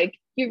no like,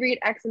 you read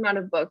X amount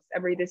of books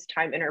every this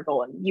time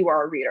interval and you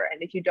are a reader.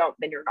 And if you don't,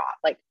 then you're not,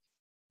 like,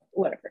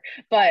 whatever.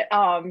 But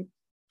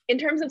in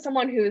terms of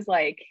someone who's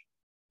like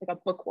a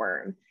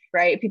bookworm,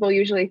 right? People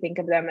usually think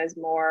of them as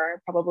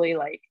more probably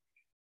like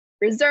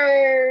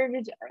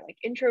reserved or like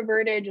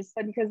introverted, just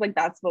because like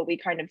that's what we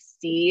kind of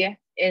see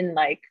in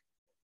like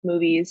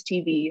movies,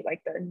 TV,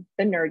 like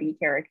the nerdy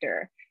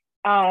character.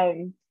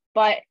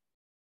 But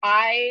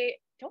I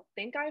don't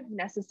think I've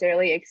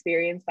necessarily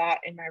experienced that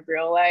in my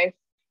real life,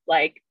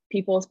 like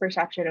people's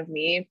perception of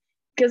me,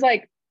 because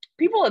like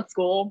people at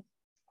school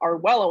are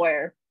well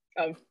aware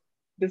of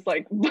this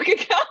like book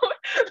account.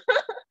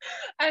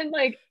 And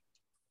like,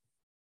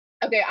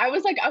 okay, I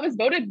was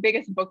voted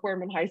biggest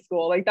bookworm in high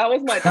school. Like that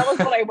was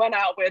what I went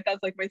out with as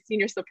like my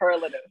senior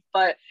superlative.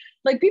 But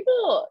like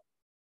people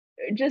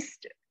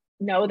just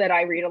know that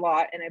I read a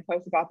lot and I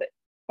post about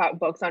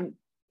books on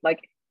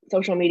like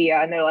social media,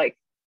 and they're like,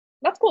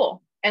 that's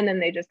cool. And then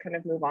they just kind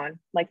of move on.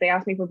 Like they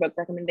ask me for book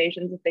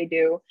recommendations if they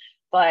do,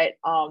 but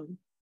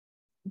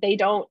they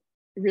don't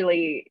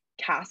really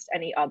cast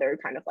any other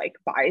kind of like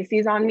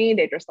biases on me.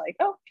 They're just like,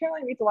 oh,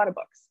 Caroline reads a lot of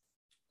books.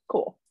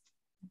 Cool.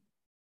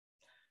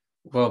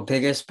 Well,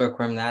 biggest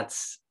bookworm,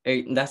 that's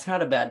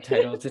not a bad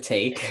title to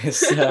take.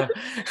 So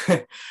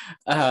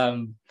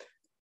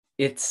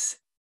it's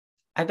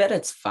I bet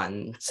it's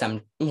fun.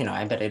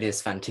 I bet it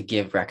is fun to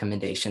give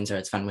recommendations, or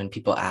it's fun when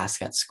people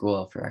ask at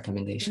school for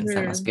recommendations.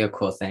 That must be a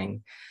cool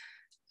thing.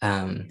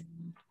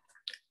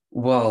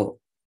 Well,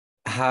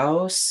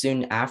 how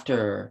soon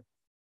after,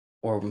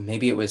 or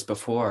maybe it was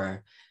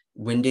before,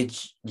 when did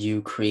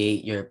you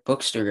create your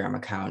Bookstagram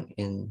account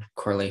in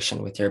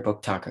correlation with your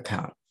BookTok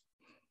account?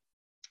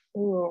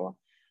 Ooh,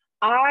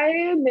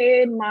 I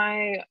made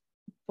my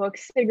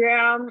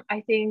Bookstagram,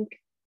 I think,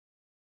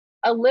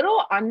 a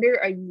little under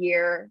a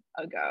year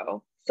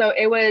ago. So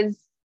it was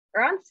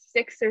around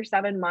 6 or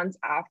 7 months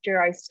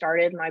after I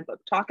started my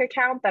BookTok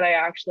account that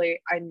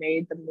I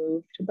made the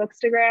move to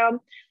Bookstagram,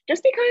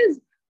 just because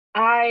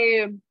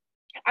I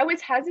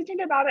was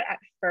hesitant about it at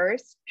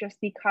first,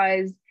 just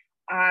because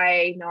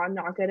I know I'm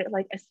not good at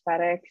like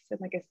aesthetics and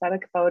like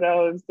aesthetic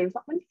photos. There's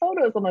not many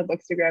photos on my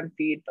Bookstagram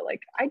feed, but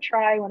like I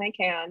try when I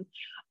can.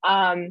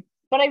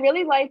 But I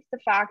really liked the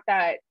fact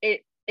that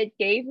it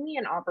gave me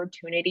an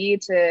opportunity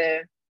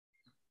to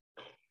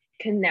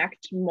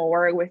connect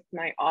more with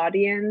my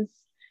audience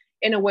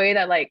in a way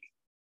that like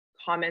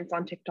comments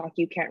on TikTok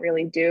you can't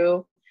really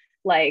do.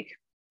 Like,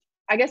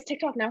 I guess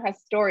TikTok now has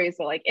stories,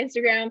 so like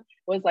Instagram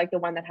was like the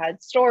one that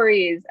had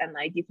stories, and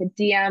like you could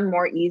DM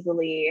more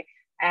easily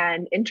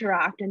and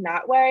interact in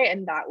that way,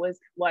 and that was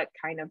what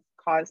kind of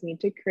caused me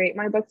to create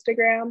my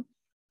Bookstagram.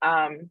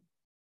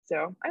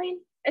 So I mean,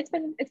 it's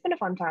been a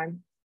fun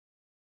time.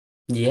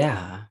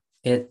 Yeah,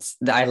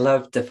 I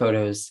love the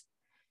photos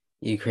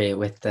you create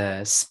with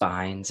the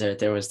spines, or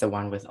there was the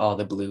one with all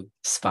the blue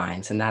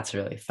spines, and that's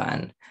really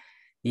fun.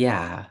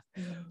 Yeah.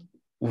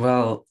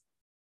 Well,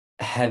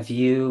 have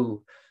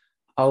you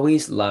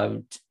always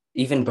loved,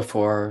 even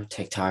before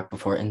TikTok,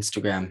 before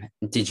Instagram,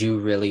 did you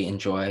really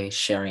enjoy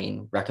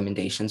sharing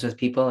recommendations with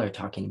people or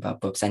talking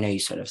about books? I know you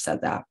sort of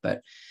said that,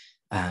 but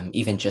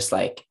even just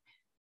like,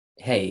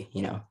 hey,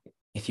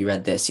 if you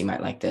read this, you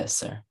might like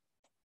this, or.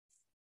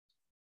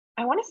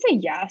 I want to say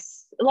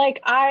yes.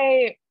 Like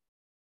I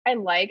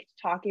liked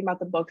talking about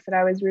the books that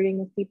I was reading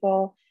with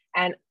people,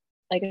 and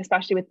like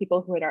especially with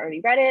people who had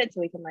already read it, so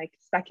we can like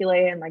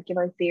speculate and like give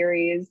our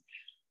theories.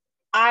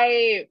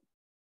 I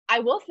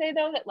will say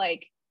though that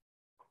like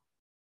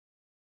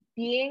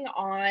being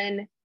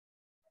on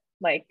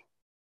like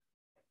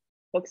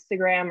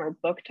Bookstagram or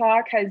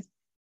BookTok has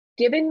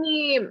given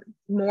me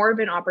more of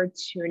an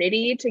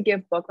opportunity to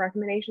give book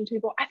recommendations to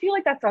people. I feel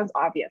like that sounds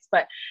obvious,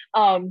 but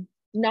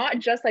not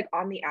just like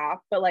on the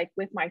app, but like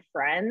with my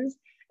friends,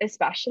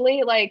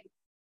 especially. Like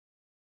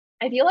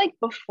I feel like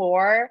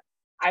before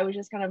I was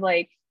just kind of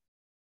like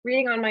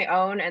reading on my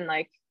own, and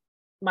like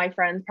my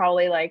friends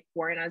probably like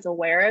weren't as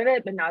aware of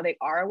it, but now they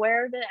are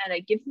aware of it, and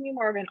it gives me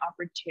more of an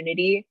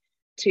opportunity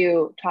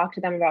to talk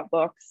to them about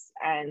books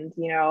and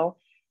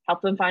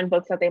help them find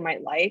books that they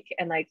might like.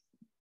 And like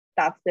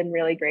that's been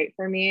really great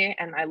for me,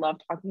 and I love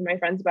talking to my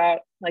friends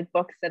about like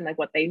books and like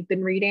what they've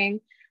been reading.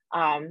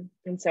 And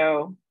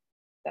so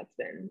that's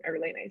been a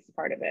really nice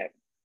part of it.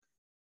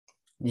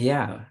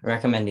 Yeah,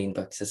 recommending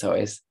books is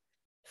always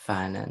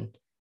fun, and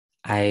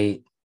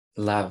I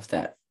love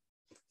that,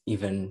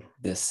 even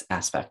this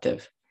aspect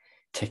of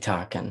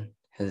TikTok and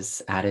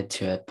has added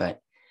to it. But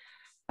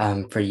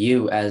for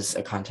you as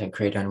a content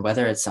creator, and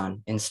whether it's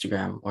on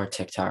Instagram or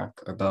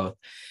TikTok or both,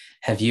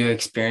 have you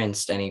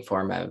experienced any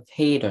form of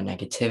hate or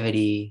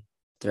negativity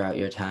throughout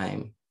your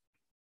time?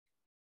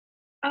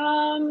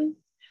 Um,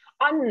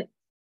 on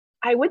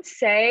I would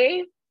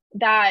say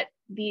that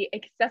the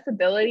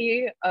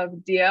accessibility of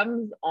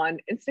DMs on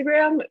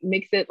Instagram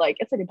makes it like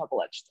it's like a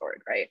double-edged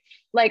sword, right?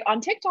 Like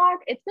on TikTok,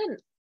 it's been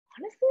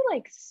honestly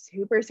like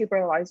super,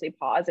 super largely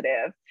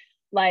positive.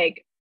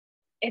 Like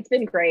it's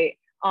been great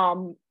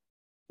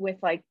with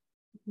like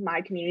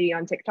my community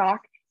on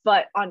TikTok,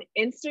 but on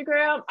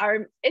Instagram,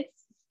 it's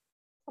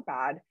so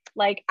bad.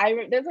 Like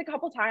there's like a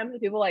couple times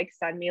that people like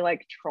send me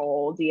like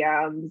troll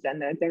DMs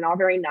and they're not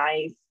very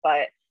nice,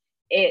 but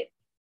it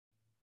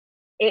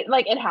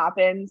it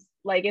happens.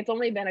 Like it's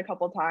only been a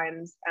couple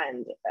times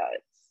and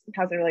it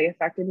hasn't really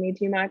affected me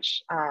too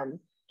much. And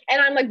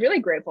I'm like really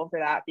grateful for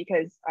that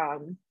because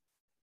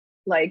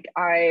like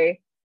I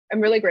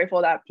am really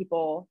grateful that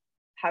people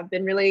have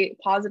been really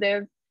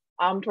positive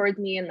towards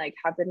me and like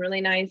have been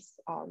really nice.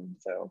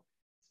 So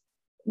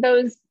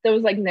those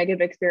like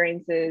negative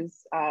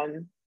experiences,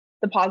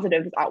 the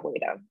positives outweigh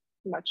them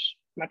much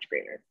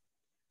greater.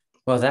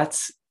 Well,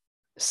 that's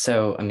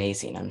so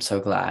amazing. I'm so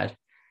glad.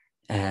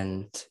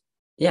 And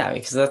yeah,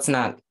 because that's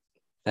not,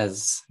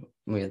 as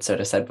we had sort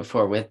of said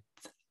before, with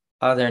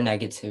other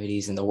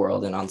negativities in the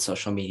world and on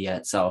social media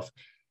itself,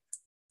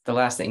 the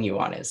last thing you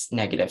want is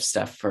negative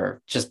stuff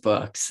for just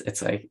books.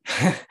 It's like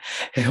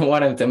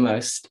one of the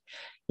most,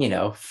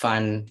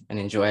 fun and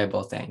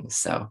enjoyable things.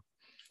 So,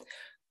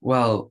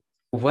 well,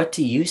 what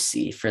do you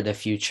see for the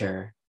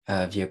future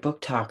of your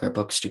BookTok or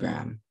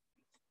Bookstagram?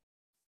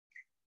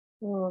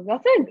 Oh,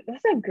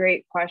 that's a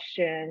great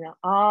question.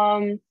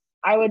 I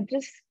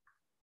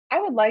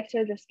would like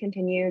to just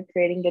continue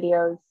creating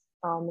videos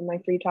in my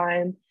free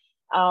time.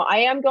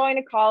 I am going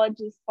to college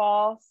this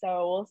fall,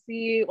 so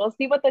we'll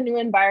see what the new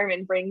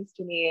environment brings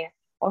to me.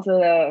 Also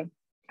the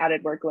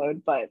added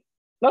workload, but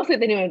mostly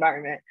the new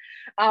environment.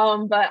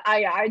 But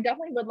I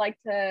definitely would like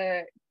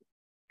to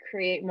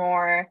create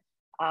more,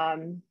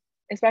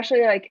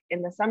 especially like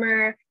in the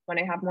summer when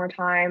I have more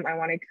time. I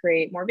want to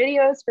create more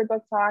videos for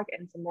Book Talk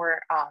and some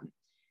more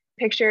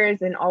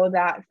pictures and all of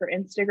that for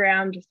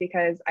Instagram, just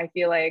because I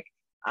feel like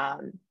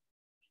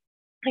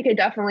I could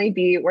definitely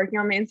be working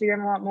on my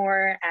Instagram a lot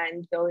more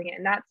and building it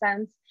in that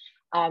sense,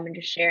 and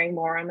just sharing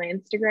more on my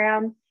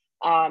Instagram.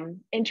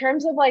 In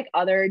terms of like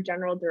other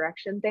general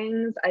direction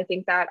things, I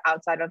think that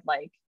outside of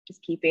like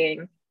just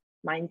keeping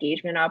my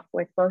engagement up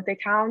with both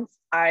accounts,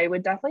 I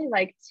would definitely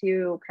like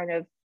to kind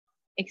of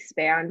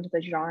expand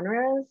the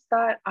genres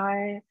that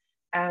I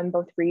am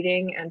both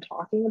reading and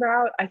talking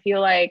about. I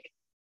feel like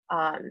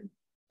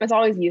it's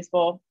always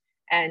useful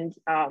and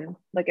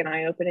like an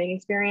eye-opening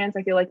experience.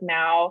 I feel like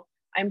now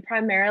I'm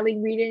primarily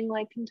reading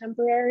like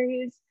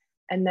contemporaries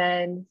and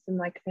then some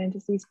like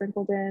fantasy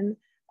sprinkled in.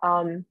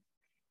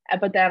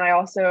 But then I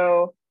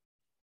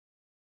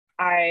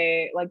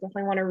like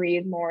definitely want to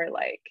read more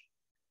like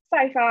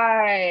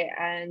sci-fi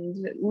and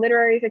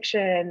literary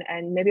fiction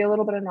and maybe a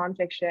little bit of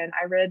nonfiction.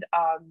 I read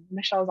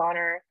Michelle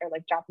Zauner, or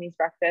like Japanese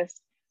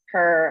Breakfast,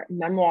 her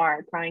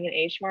memoir Crying in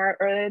H Mart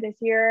earlier this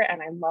year, and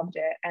I loved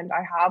it. And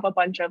I have a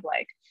bunch of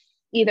like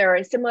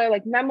either similar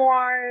like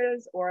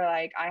memoirs or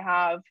like I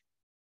have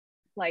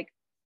like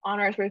On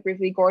Earth We're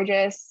Briefly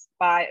Gorgeous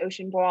by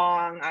Ocean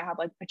Vuong. I have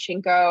like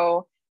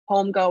Pachinko,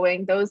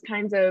 Homegoing, those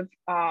kinds of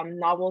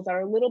novels that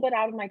are a little bit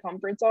out of my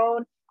comfort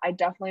zone. I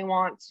definitely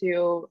want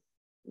to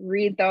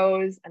read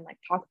those and like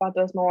talk about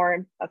those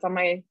more. That's on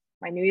my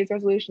New Year's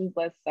resolutions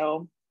list.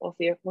 So we'll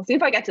see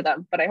if I get to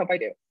them, but I hope I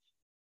do.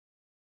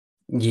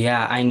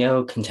 Yeah, I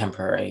know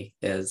contemporary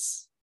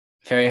is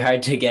very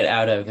hard to get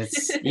out of.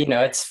 It's,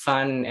 it's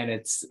fun and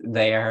it's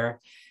there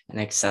and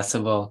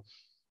accessible.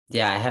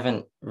 Yeah, I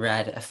haven't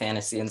read a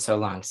fantasy in so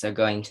long. So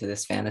going to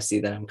this fantasy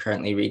that I'm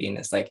currently reading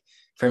is like,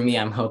 for me,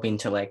 I'm hoping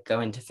to like go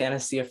into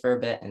fantasy for a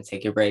bit and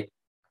take a break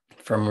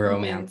from Mm-hmm.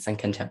 romance and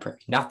contemporary.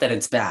 Not that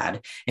it's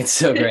bad, it's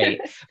so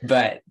great,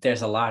 but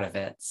there's a lot of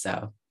it.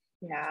 So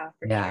Yeah,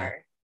 for yeah.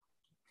 sure.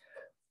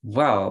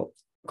 Well,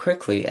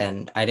 quickly,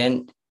 and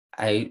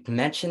I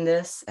mentioned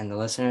this, and the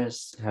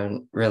listeners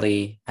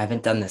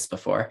haven't done this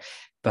before,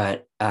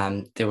 but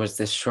there was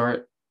this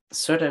short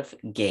sort of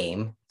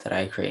game that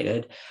I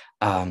created,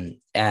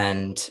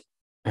 and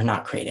or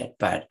not created,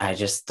 but I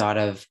just thought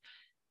of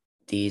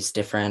these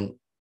different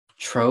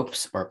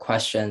tropes or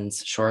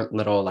questions, short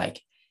little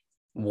like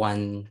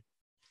one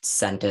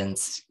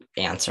sentence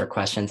answer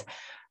questions,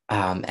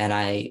 and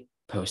I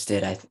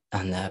posted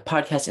on the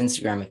podcast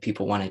Instagram if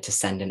people wanted to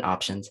send in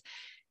options,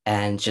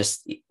 and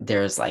just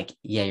there's like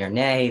yay or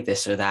nay,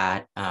 this or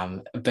that,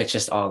 but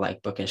just all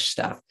like bookish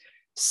stuff.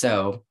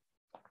 So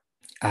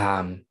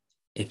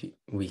if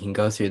we can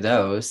go through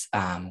those,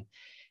 and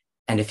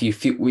if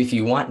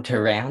you want to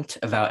rant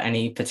about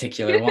any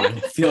particular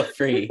one, feel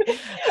free.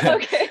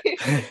 Okay,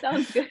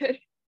 sounds good.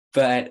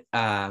 But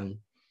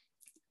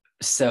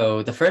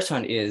so the first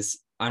one is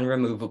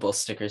unremovable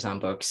stickers on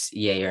books,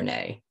 yay or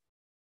nay?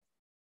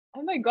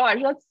 Oh my gosh,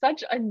 that's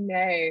such a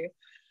nay.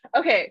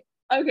 Okay,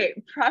 okay.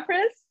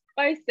 Preface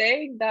by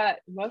saying that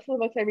most of the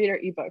books I read are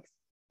ebooks,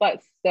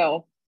 but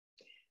still,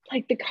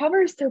 like the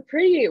cover is so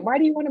pretty. Why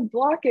do you want to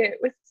block it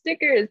with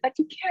stickers that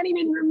you can't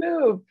even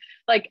remove?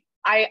 Like,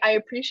 I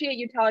appreciate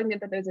you telling me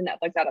that there's a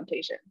Netflix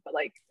adaptation, but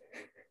like,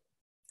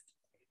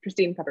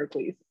 pristine cover,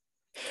 please.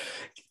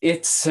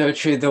 It's so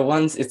true.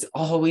 It's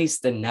always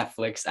the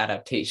Netflix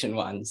adaptation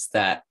ones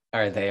that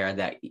are there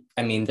that,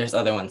 I mean, there's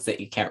other ones that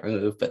you can't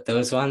remove, but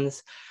those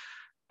ones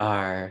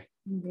are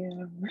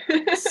Yeah.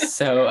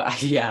 so,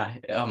 yeah.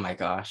 Oh my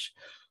gosh.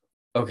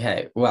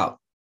 Okay. Well,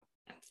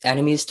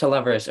 enemies to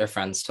lovers or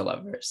friends to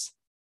lovers?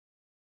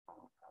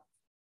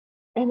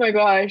 Oh my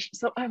gosh.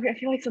 So I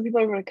feel like some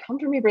people are going to come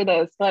for me for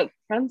this, but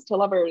friends to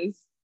lovers.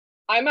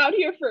 I'm out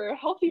here for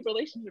healthy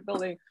relationship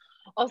building.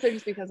 Also,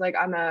 just because like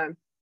I'm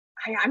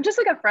just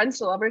like a friends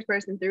to lovers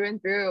person through and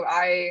through.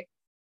 I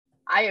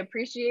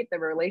appreciate the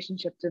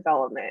relationship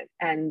development,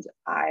 and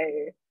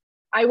I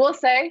will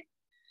say,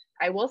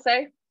 I will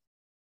say,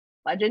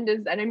 legend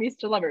is enemies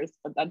to lovers,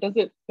 but that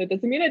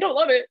doesn't mean I don't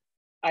love it.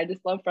 I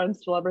just love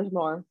friends to lovers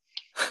more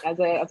as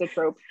a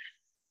trope.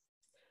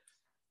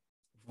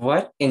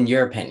 What, in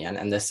your opinion,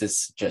 and this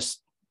is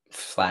just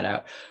flat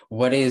out,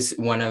 what is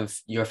one of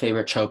your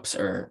favorite tropes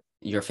or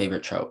your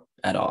favorite trope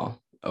at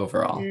all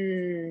overall?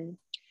 Mm,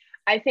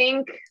 I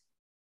think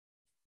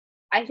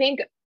I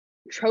think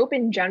trope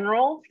in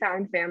general,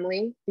 found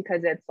family,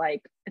 because it's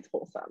like it's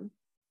wholesome.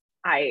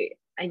 I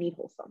need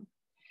wholesome.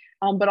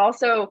 But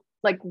also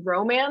like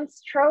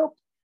romance trope.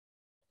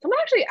 Someone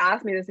actually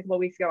asked me this a couple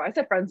weeks ago. I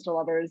said friends to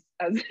lovers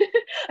as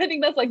I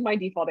think that's like my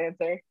default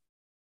answer.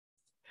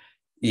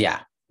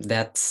 Yeah,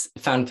 that's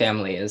found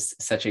family is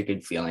such a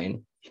good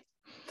feeling.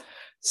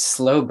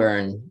 Slow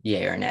burn,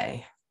 yay or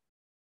nay?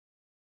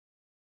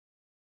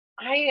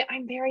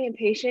 I'm very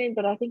impatient,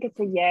 but I think it's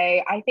a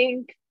yay. I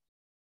think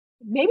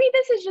maybe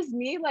this is just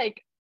me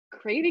like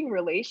craving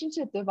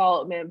relationship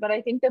development, but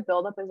I think the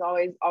buildup is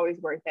always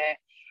worth it.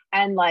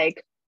 And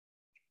like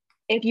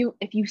if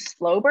you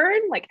slow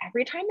burn, like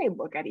every time they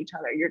look at each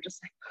other, you're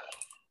just like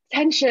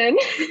tension.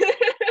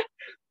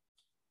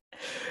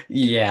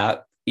 Yeah,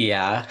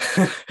 yeah.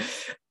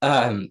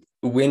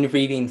 When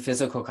reading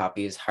physical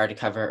copies,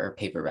 hardcover or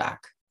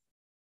paperback?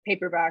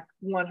 Paperback,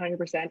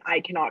 100%.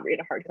 I cannot read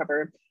a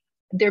hardcover.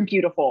 They're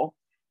beautiful,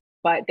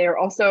 but they're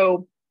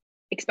also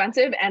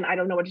expensive, and I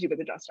don't know what to do with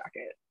the dust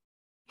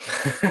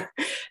jacket.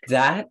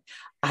 That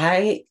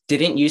I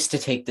didn't used to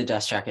take the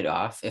dust jacket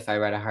off if I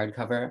read a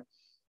hardcover,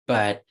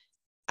 but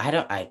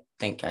I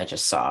think I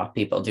just saw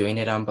people doing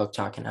it on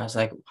BookTok and I was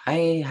like,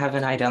 why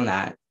haven't I done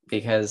that?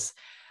 Because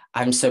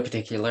I'm so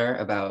particular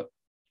about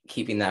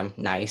keeping them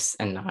nice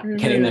and not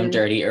getting them Mm-hmm.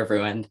 dirty or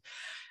ruined.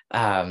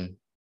 Um,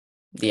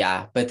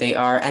 yeah, but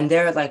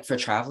they're like for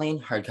traveling,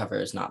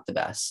 hardcover is not the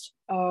best.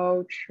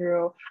 Oh,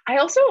 true. I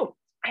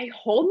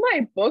hold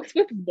my books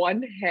with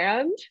one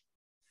hand.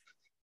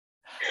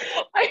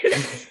 I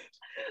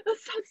that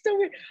sounds so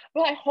weird,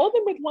 but I hold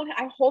them with one.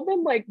 I hold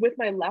them like with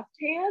my left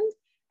hand,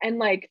 and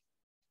like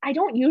I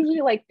don't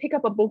usually like pick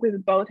up a book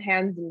with both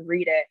hands and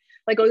read it.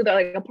 Like either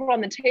like I'll put it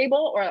on the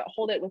table or I'll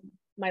hold it with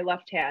my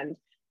left hand.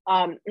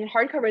 In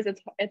hardcovers,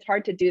 it's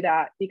hard to do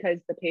that because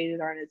the pages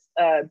aren't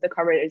as the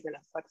cover isn't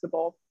as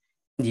flexible.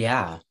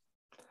 Yeah,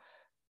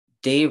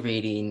 day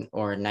reading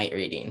or night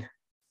reading.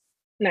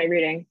 Night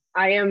reading.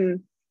 I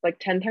am like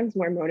 10 times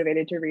more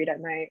motivated to read at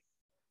night.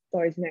 It's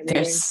always night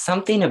There's reading.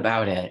 something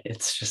about it.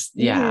 It's just,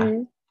 yeah,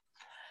 Mm-hmm.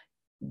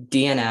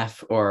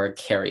 DNF or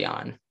carry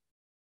on.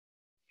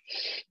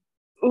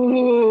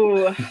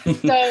 Ooh.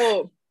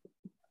 So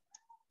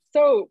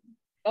so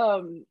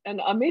an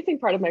amazing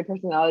part of my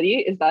personality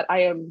is that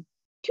I am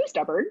too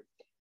stubborn.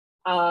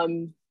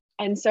 Um,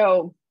 and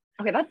so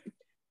okay,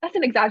 that's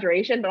an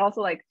exaggeration, but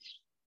also like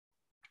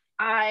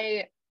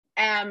I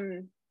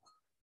am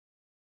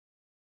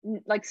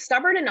like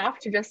stubborn enough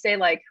to just say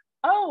like,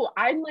 oh,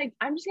 I'm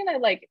just gonna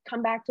like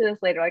come back to this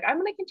later. Like I'm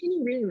gonna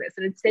continue reading this,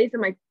 and it stays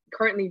in my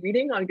currently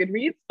reading on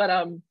Goodreads. But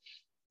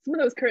some of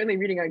those currently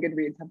reading on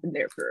Goodreads have been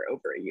there for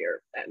over a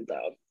year, and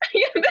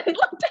I haven't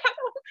looked at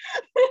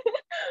them.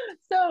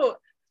 So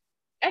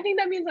I think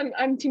that means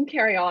I'm team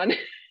carry on.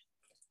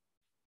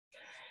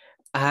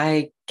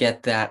 I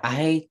get that.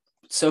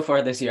 So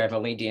far this year, I've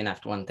only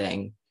DNF'd one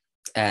thing,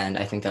 and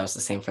I think that was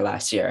the same for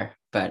last year.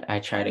 But I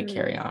try to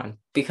carry Mm, on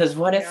because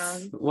yeah.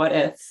 what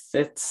if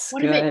it's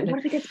What good?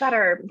 if it gets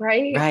better,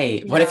 right?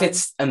 Right. What if Yeah.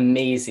 it's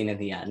amazing in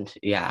the end?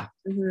 Yeah.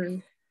 Hmm.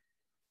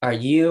 Are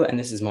you, and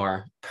this is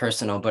more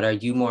personal, but are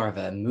you more of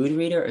a mood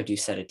reader or do you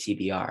set a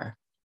TBR?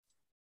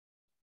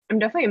 I'm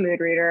definitely a mood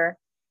reader.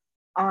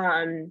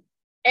 Um,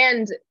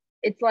 and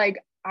it's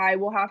like I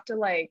will have to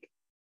like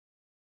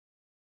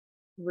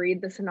read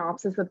the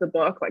synopsis of the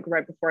book like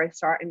right before I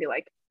start and be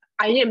like,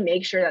 I need to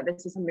make sure that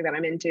this is something that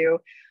I'm into.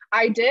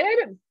 I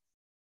did.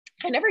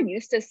 I never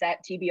used to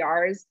set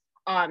TBRs.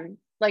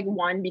 Like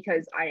one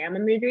because I am a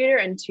mood reader,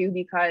 and two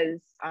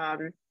because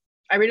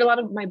I read a lot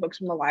of my books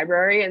from the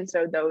library, and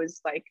so those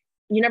like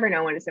you never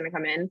know when it's going to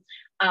come in.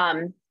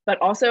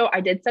 But also I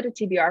did set a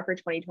TBR for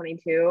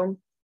 2022.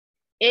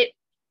 it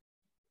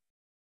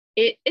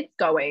it's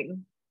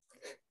going.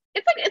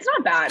 It's like it's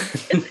not bad.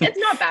 It's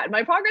not bad.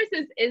 My progress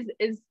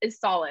is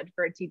solid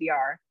for a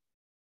TBR.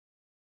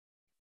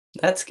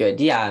 That's good.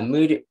 Yeah,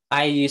 mood.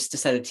 I used to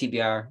set a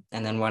TBR,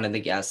 and then one of the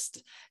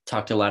guests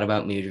talked a lot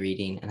about mood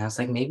reading, and I was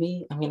like,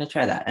 maybe I'm gonna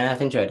try that, and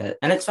I've enjoyed it.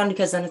 And it's fun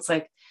because then it's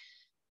like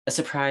a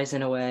surprise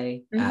in a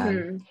way.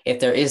 Mm-hmm. If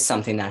there is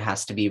something that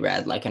has to be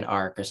read, like an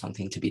arc or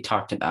something to be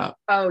talked about,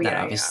 Oh that yeah,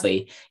 yeah.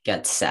 obviously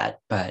gets set.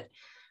 But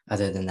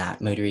other than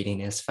that, mood reading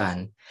is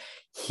fun.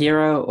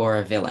 Hero or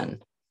a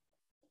villain?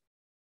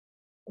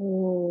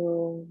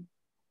 Oh,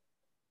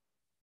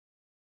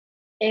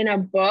 in a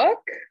book,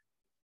 Yeah,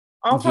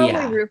 I'll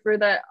probably root for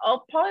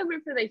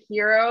the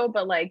hero,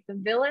 but like the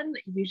villain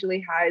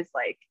usually has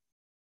like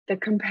the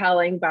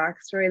compelling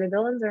backstory. The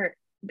villains are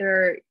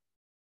they're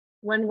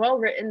when well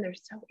written, they're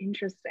so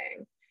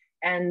interesting.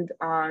 And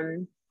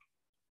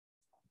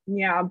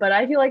yeah, but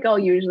I feel like I'll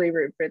usually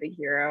root for the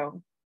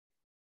hero.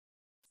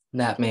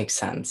 that makes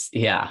sense.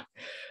 Yeah.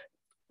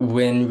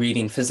 When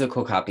reading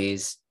physical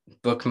copies,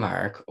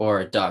 bookmark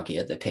or dog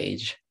ear the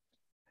page.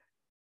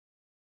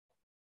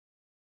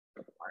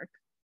 Bookmark.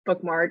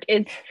 Bookmark.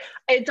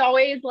 It's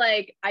always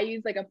like I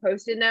use like a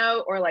post-it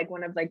note or like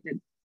one of like the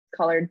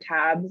colored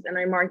tabs and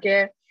I mark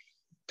it.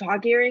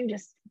 Dog earring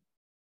just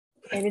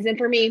it isn't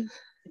for me.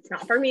 It's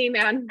not for me,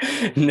 man.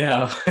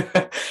 No.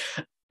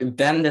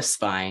 Bend the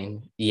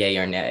spine, yay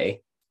or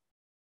nay?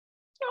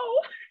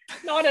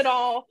 No, not at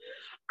all.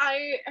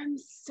 I am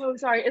so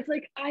sorry. It's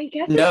like I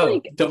guess it's No,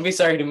 like don't be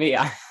sorry to me.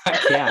 I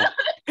can't.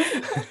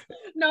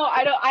 no,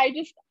 I don't. I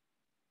just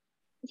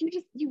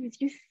you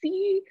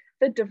see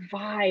the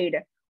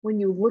divide when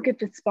you look at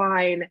the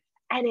spine,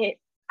 and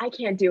I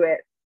can't do it.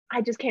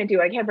 I just can't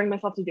do it. I can't bring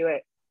myself to do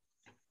it.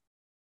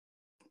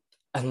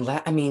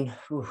 Unless, I mean,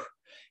 whew,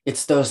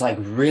 it's those like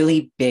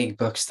really big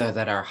books though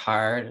that are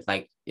hard.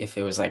 Like if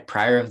it was like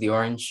Prior of the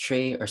Orange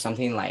Tree or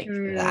something like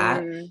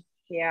that,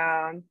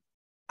 Yeah.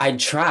 I'd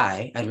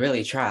try. I'd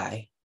really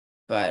try.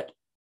 But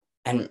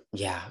and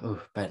yeah, ooh,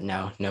 but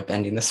no, no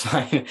bending the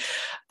spine.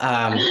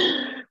 Um,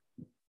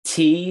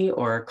 tea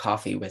or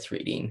coffee with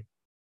reading?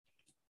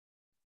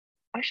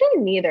 Actually,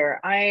 neither.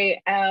 I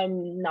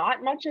am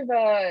not much of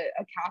a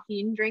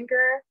caffeine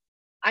drinker.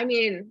 I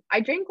mean, I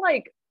drink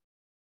like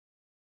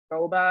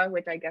boba,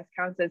 which I guess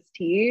counts as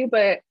tea,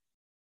 but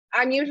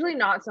I'm usually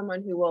not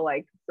someone who will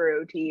like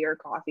brew tea or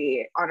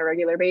coffee on a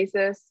regular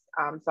basis.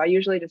 So I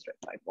usually just drink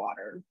like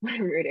water when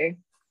I'm reading.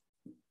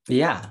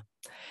 Yeah,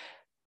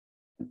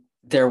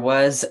 there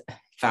was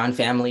found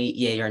family,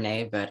 yay or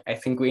nay, but I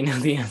think we know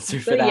the answer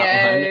So for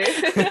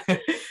that one.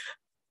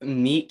 yay.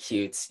 Meet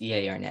cutes,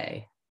 yay or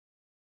nay?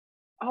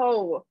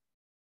 Oh,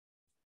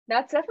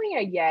 that's definitely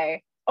a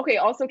yay. Okay,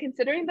 also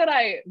considering that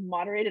I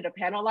moderated a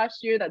panel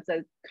last year that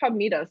says, come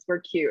meet us, we're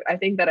cute. I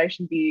think that I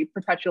should be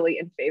perpetually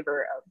in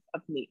favor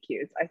of meet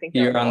cutes. I think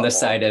they're You're on the adorable.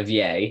 side of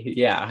yay.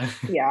 Yeah.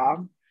 Yeah.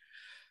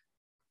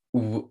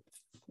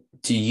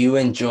 Do you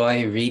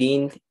enjoy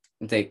reading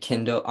the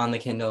Kindle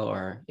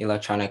or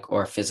electronic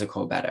or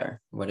physical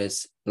better? What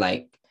is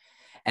like,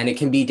 and it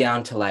can be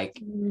down to like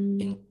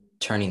Mm. in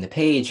turning the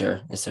page,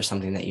 or is there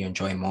something that you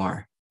enjoy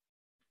more?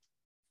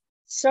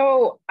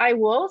 So I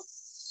will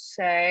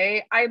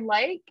say I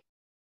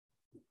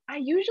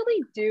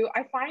usually do,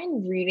 I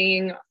find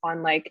reading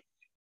on like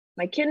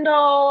my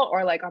Kindle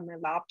or like on my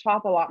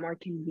laptop a lot more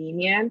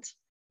convenient.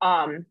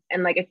 And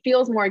like it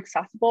feels more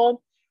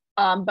accessible.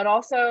 But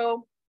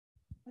also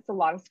it's a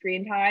lot of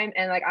screen time.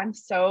 And like I'm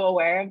so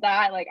aware of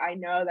that. Like I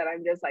know that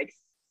I'm just like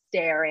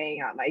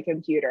staring at my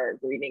computer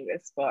reading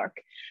this book.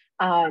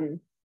 Um,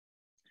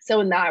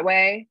 so in that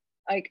way,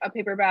 like a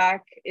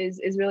paperback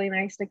is really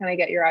nice to kind of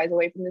get your eyes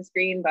away from the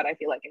screen, but I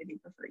feel like I do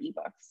prefer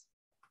ebooks.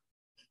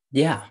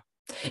 Yeah,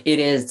 it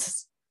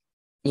is,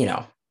 you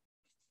know,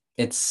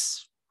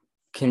 it's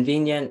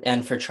convenient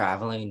and for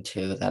traveling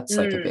too. That's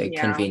like a big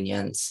Yeah.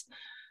 convenience.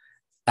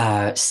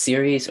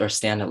 Series or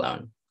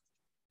standalone?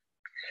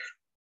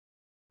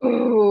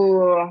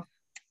 Ooh.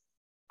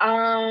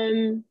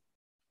 Um,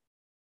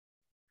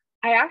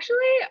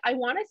 I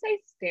want to say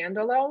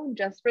standalone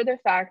just for the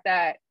fact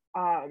that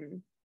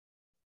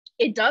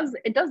it does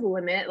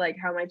limit like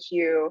how much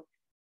you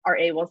are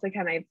able to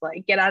kind of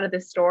like get out of the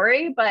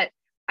story, but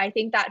I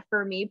think that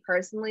for me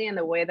personally and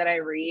the way that I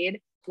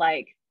read,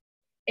 like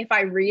if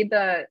I read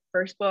the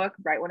first book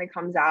right when it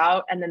comes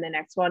out and then the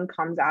next one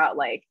comes out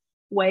like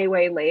way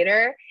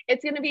later,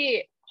 it's going to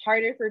be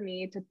harder for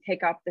me to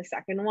pick up the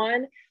second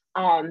one.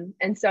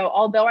 And so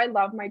although I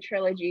love my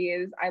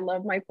trilogies, I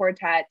love my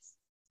quartets,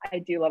 I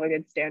do love a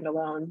good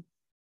standalone.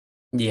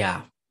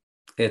 Yeah,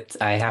 it's,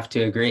 I have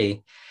to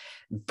agree.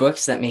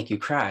 Books that make you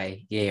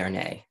cry, yay or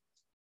nay?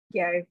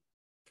 Yay.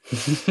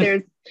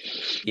 There's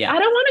Yeah, I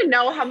don't want to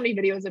know how many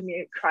videos of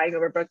me crying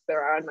over books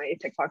there are on my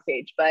TikTok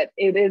page, but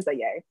it is a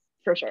yay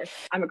for sure.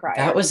 I'm a that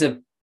crier. was a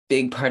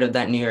big part of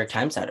that New York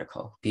Times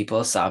article.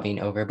 People sobbing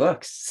over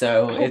books.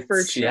 So Oh, for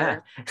it's, yeah.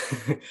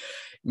 sure.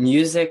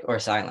 Music or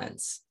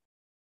silence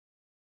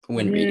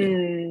when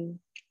reading?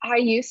 I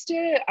used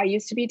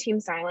to be team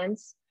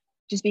silence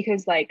just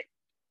because like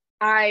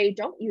I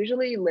don't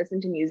usually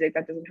listen to music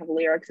that doesn't have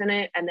lyrics in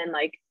it, and then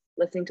like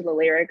listening to the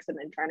lyrics and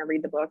then trying to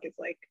read the book is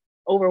like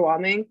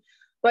overwhelming.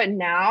 But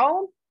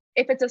now,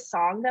 if it's a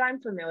song that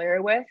I'm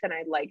familiar with and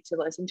I like to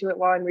listen to it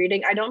while I'm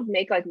reading, I don't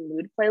make like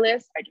mood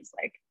playlists. I just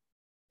like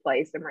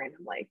play some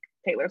random like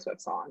Taylor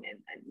Swift song and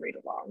read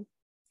along.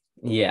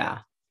 Yeah.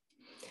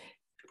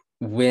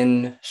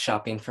 When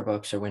shopping for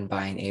books or when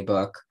buying a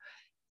book,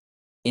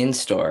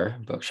 in-store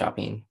book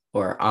shopping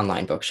or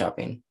online book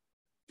shopping?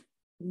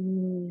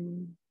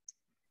 Mm,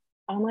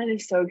 online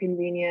is so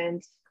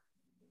convenient.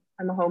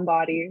 I'm a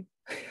homebody.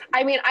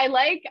 I mean, I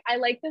like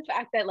the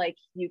fact that like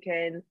you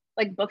can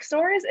like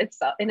bookstores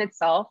itself in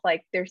itself,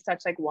 like there's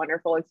such like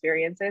wonderful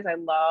experiences. I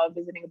love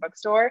visiting a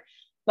bookstore.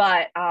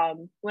 But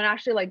when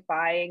actually like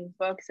buying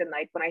books and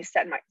like when I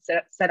set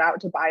out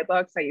to buy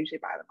books, I usually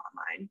buy them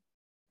online.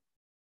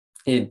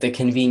 The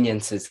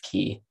convenience is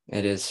key.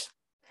 It is,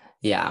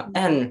 yeah. Mhm.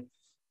 And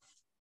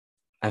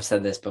I've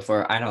said this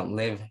before, I don't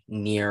live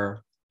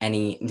near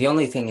the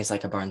only thing is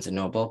like a Barnes and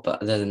Noble,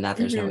 but other than that,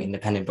 there's no Mhm.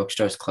 independent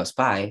bookstores close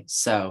by.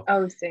 So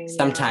Oh, same, yeah.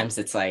 sometimes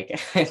it's like,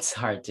 it's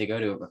hard to go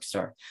to a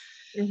bookstore.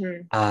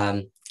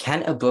 Mhm.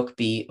 Can a book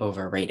be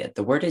overrated?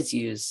 The word is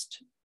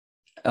used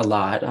a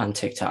lot on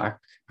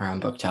TikTok or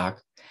on BookTok.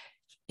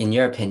 In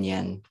your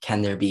opinion,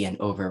 can there be an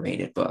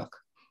overrated book?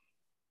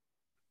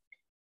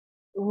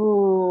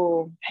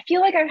 Ooh, I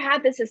feel like I've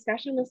had this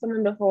discussion with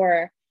someone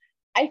before.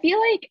 I feel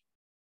like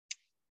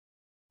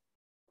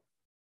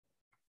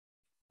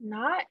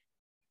not.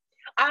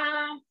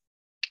 Uh,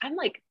 I'm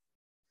like,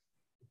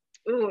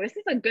 ooh, this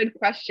is a good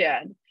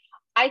question.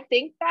 I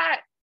think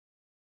that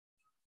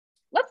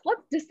let's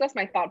discuss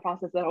my thought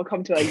process, then I'll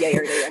come to a yay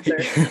or nay answer.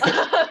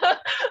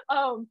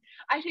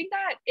 I think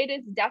that it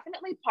is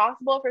definitely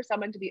possible for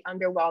someone to be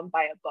underwhelmed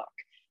by a book,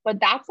 but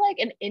that's like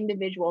an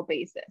individual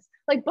basis.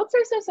 Like books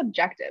are so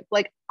subjective.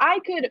 Like I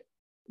could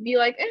be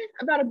like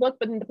about a book,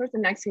 but then the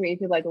person next to me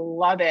could like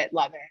love it,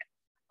 love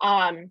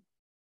it.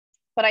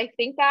 But I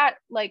think that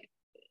like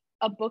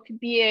a book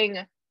being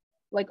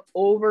like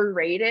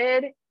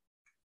overrated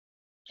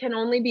can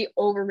only be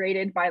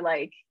overrated by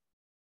like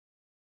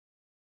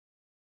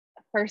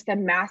first a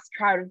mass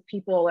crowd of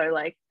people are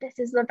like this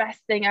is the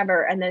best thing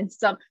ever, and then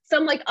some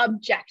like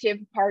objective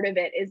part of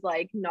it is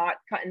like not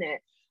cutting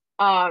it.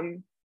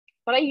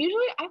 But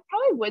I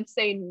probably would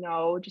say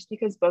no, just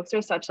because books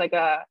are such like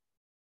a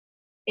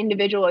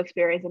individual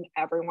experience and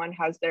everyone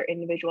has their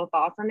individual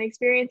thoughts on the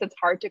experience. It's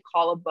hard to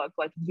call a book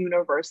like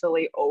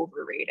universally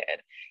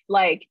overrated.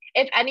 Like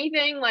if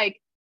anything,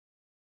 like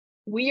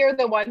we are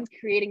the ones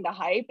creating the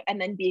hype and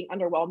then being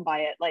underwhelmed by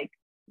it. Like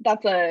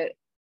that's a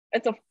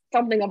it's a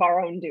something of our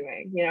own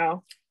doing, you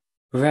know.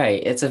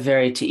 Right. It's a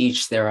very to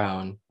each their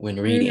own when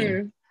reading.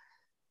 Mm-hmm.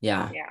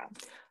 Yeah. Yeah.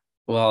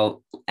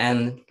 Well,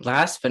 and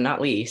last but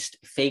not least,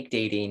 fake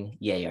dating,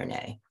 yay or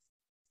nay?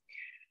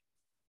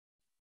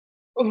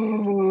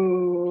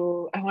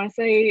 Ooh, I want to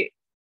say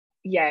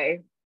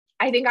yay.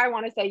 I think I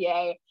want to say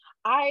yay.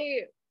 I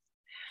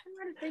haven't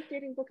read a fake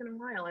dating book in a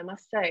while, I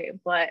must say,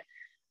 but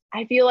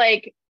I feel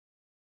like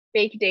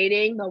fake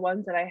dating, the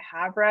ones that I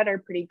have read are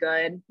pretty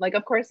good. Like,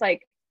 of course,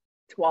 like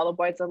To All the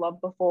Boys I Loved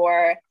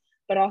Before,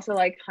 but also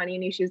like Honey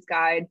and Issue's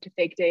Guide to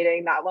Fake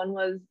Dating. That one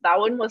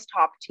was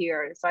top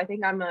tier. So I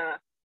think I'm a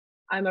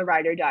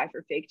ride or die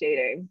for fake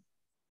dating.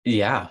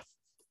 Yeah.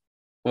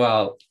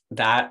 Well,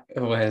 that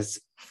was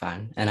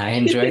fun and I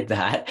enjoyed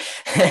that.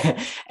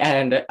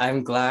 And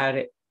I'm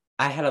glad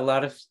I had a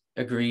lot of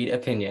agreed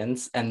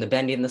opinions and the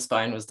bending the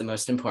spine was the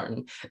most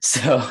important.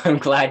 So I'm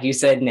glad you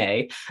said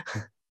nay.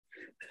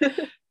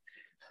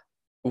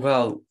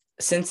 Well,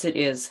 since it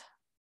is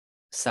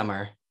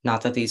summer,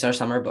 not that these are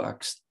summer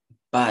books,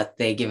 but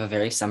they give a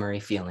very summery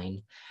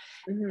feeling.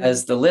 Mm-hmm.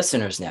 As the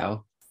listeners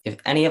know, if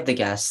any of the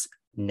guests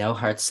know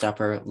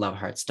Heartstopper, love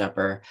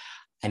Heartstopper,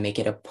 I make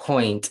it a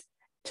point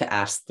to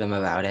ask them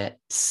about it.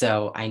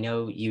 So I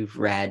know you've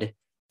read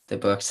the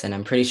books and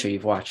I'm pretty sure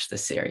you've watched the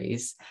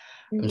series.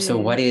 So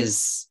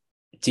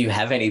Mm-hmm. do you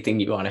have anything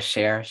you want to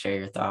share? Share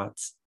your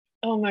thoughts?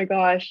 Oh my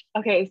gosh.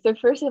 Okay, so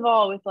first of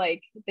all, with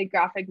like the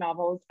graphic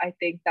novels, I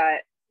think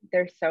that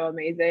they're so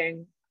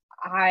amazing.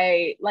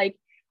 I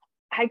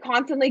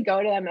constantly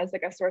go to them as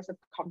like a source of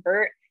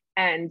comfort,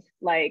 and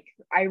like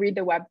I read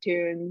the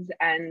webtoons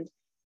and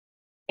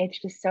it's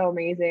just so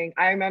amazing.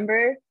 I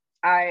remember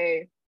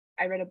I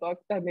I read a book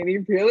that made me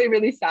really,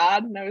 really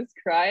sad and I was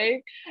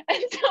crying.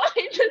 And so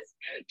I just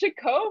to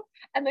cope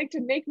and like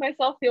to make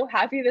myself feel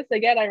happy this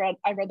again, I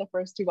read the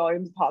first two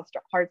volumes of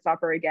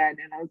Heartstopper again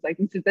and I was like,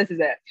 this is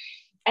it.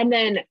 And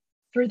then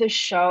for the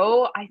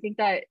show, I think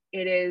that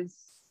it is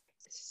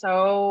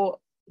so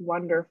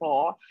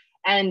wonderful.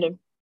 And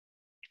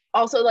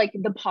also like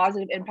the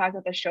positive impact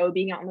that the show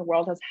being out in the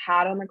world has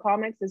had on the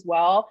comics as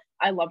well.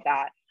 I love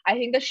that. I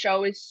think the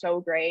show is so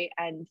great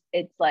and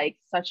it's like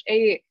such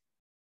a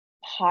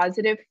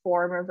positive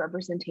form of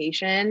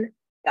representation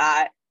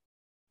that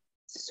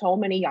so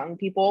many young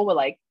people would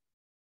like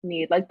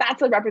need. Like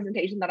that's a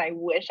representation that I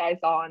wish I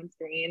saw on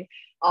screen.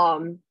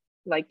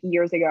 like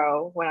years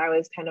ago when I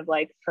was kind of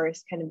like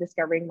first kind of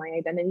discovering my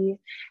identity.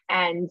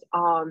 And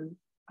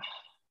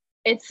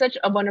it's such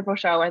a wonderful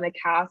show, and the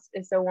cast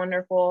is so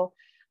wonderful.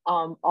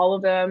 All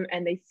of them,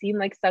 and they seem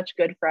like such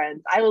good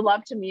friends. I would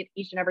love to meet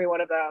each and every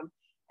one of them.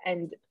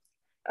 And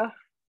uh,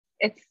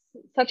 it's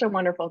such a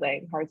wonderful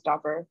thing,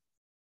 Heartstopper.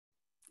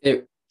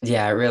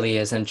 Yeah, it really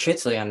is. And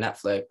truthfully, on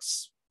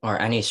Netflix or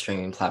any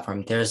streaming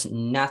platform, there's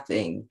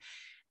nothing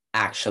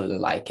actually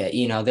like it.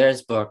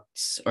 There's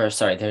books, or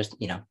sorry, there's,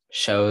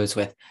 shows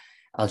with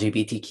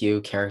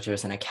LGBTQ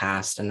characters and a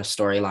cast and a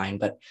storyline,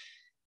 but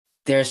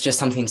there's just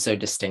something so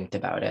distinct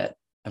about it,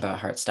 about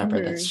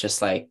Heartstopper, that's Mhm.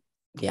 just like,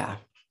 yeah,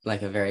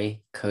 like a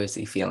very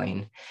cozy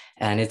feeling.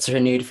 And it's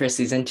renewed for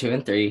season 2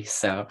 and 3.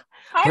 So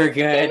I'm we're so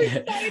good.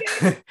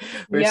 excited.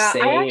 We're Yeah,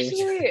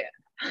 saved.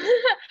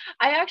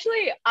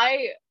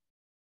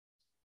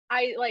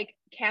 I like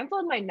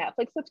canceled my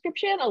Netflix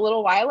subscription a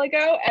little while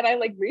ago, and I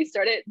like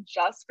restarted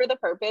just for the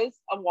purpose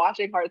of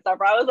watching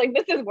Heartstopper. I was like,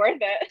 this is worth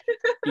it.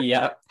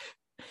 Yep.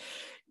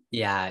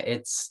 Yeah,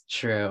 it's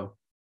true.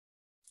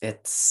 And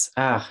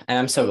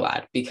I'm so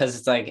glad, because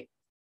it's like,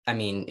 I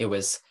mean, it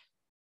was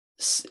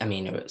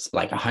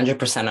like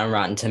 100% on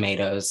Rotten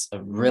Tomatoes, a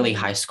really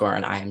high Mhm. score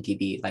on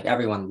IMDb. Like,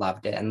 everyone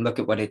loved it, and look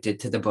at what it did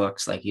to the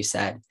books, like you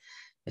said.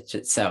 It's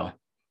just so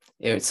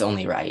it's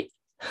only right.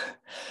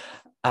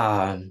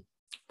 Um,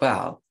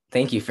 well,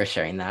 thank you for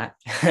sharing that.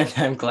 And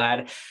I'm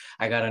glad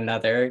I got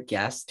another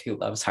guest who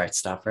loves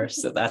Heartstopper,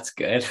 so that's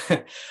good.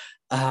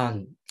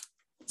 um,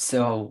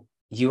 so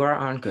you are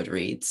on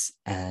Goodreads,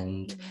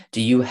 and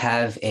do you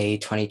have a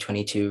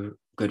 2022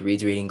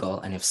 Goodreads reading goal?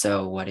 And if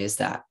so, what is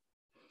that?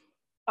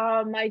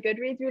 My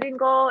Goodreads reading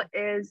goal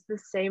is the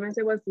same as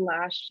it was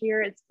last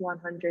year. It's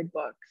 100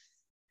 books.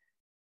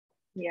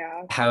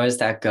 Yeah. How is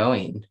that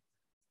going?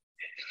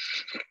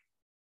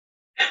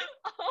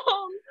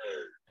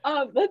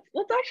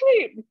 Let's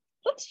actually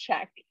let's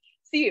check.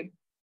 See,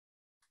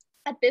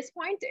 at this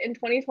point in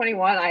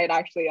 2021, I had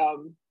actually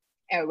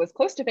I was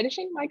close to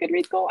finishing my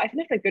Goodreads goal. I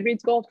finished my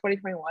Goodreads goal of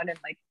 2021 in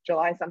like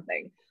July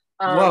something.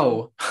 Um,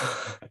 Whoa.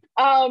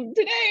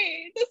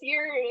 Today, this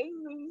year,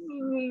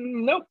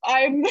 nope.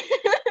 I'm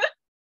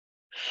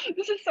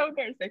this is so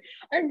embarrassing.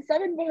 I'm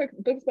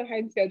books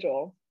behind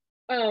schedule.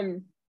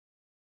 Um,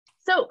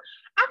 so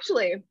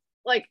actually,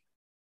 like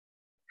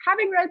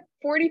having read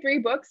 43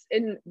 books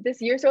in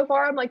this year so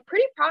far, I'm like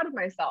pretty proud of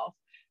myself.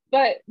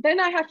 But then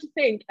I have to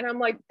think, and I'm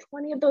like,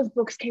 20 of those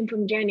books came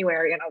from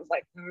January, and I was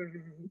like,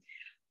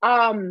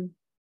 um,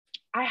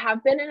 I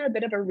have been in a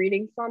bit of a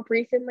reading slump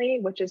recently,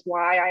 which is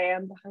why I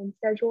am behind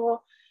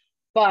schedule.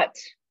 But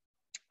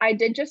I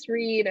did just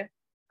read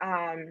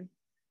um,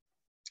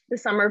 The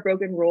Summer of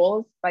Broken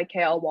Rules by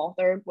K.L.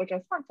 Walther, which I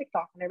saw on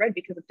TikTok and I read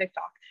because of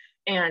TikTok.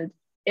 And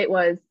it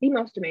was the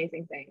most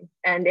amazing thing.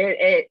 And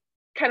it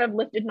kind of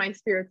lifted my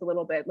spirits a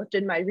little bit,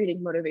 lifted my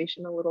reading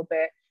motivation a little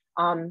bit.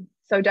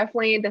 So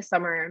definitely this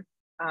summer,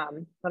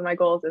 one of my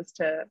goals is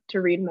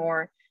to read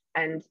more.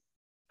 And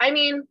I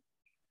mean,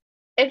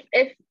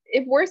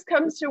 if worst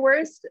comes to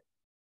worst,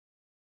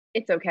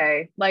 it's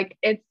okay. Like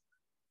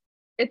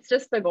it's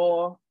just the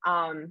goal.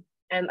 And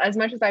as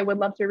much as I would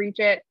love to reach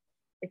it,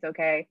 it's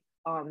okay.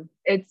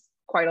 It's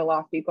quite a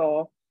lofty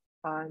goal.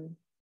 But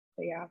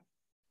yeah.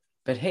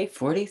 But hey,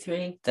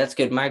 43, that's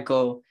good. My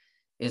goal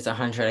is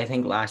 100. I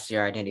think last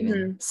year I didn't even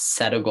Mhm.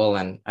 set a goal,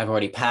 and I've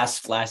already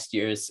passed last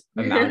year's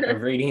amount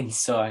of reading.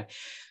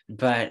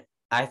 But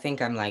I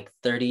think I'm like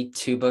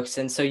 32 books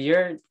in. So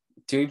you're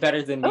doing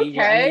better than me.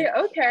 I Okay,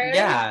 mean, okay.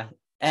 yeah.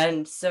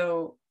 And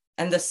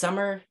the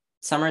summer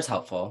is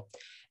helpful.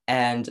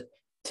 And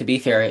to be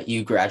fair,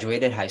 you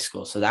graduated high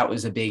school. So that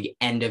was a big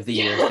end of the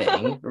year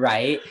thing,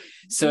 right?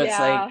 So it's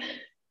like Yeah.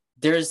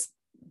 there's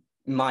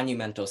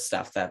monumental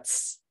stuff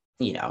that's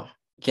you know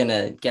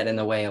gonna get in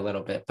the way a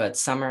little bit, but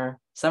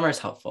summer's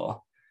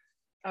helpful.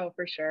 Oh,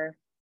 for sure.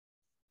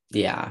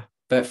 Yeah,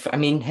 but I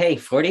mean, hey,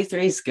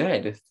 43 is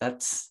good.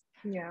 That's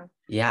Yeah. I'm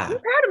yeah,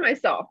 proud of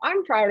myself.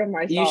 I'm proud of you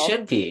myself.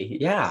 should be.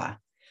 Yeah.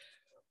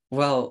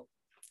 Well,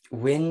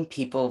 when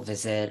people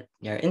visit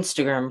your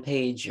Instagram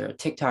page, your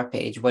TikTok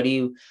page, what do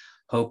you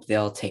hope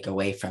they'll take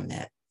away from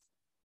it?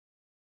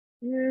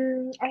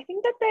 I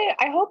think that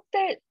I hope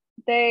that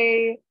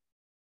they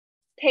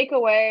take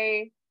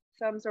away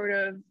some sort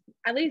of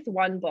at least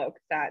one book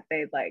that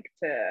they'd like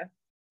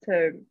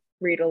to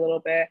read a little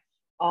bit.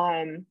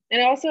 And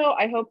also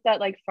I hope that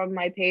like from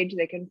my page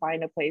they can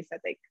find a place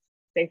that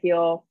they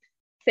feel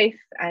safe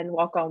and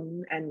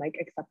welcome and like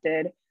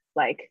accepted.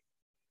 Like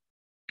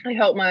I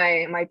hope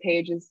my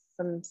page is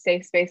some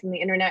safe space in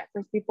the internet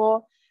for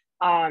people.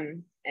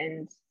 And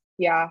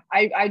yeah,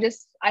 I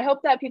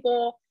hope that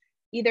people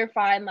either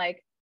find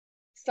like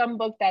some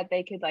book that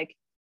they could like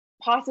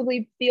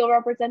possibly feel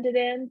represented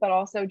in, but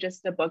also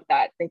just a book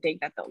that they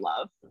think that they'll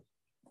love.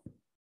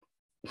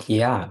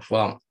 Yeah,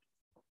 well,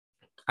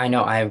 I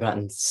know I've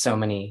gotten so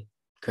many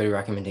good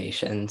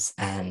recommendations,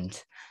 and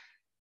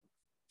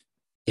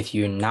if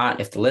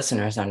the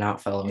listeners are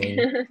not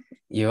following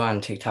you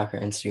on TikTok or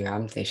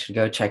Instagram, they should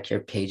go check your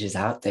pages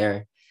out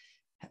there.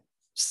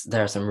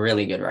 there are some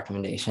really good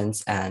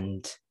recommendations.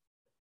 And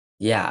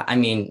yeah, I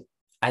mean,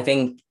 I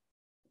think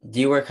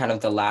you were kind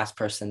of the last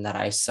person that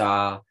I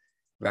saw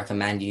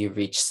recommend you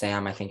reach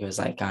Sam. I think it was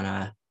like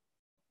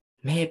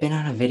may have been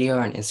on a video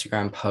or an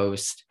Instagram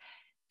post.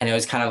 And it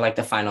was kind of like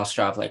the final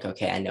straw of like,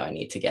 okay, I know I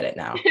need to get it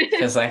now.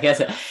 Because like I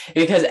said,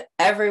 because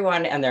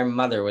everyone and their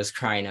mother was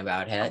crying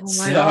about it. Oh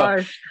my So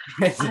gosh.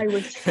 I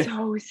was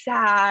so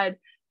sad.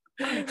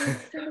 I was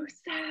so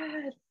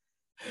sad.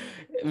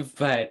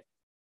 but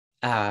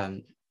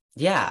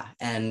yeah,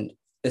 and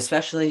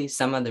especially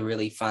some of the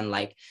really fun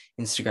like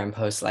Instagram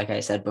posts, like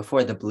I said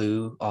before,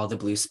 all the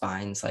blue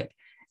spines, like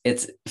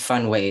it's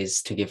fun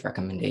ways to give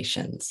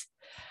recommendations.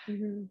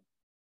 Mm-hmm.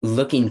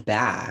 Looking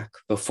back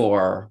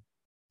before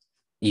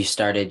you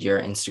started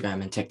your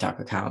Instagram and TikTok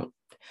account,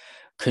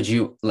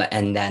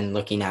 and then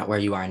looking at where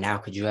you are now,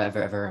 could you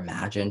ever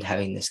imagined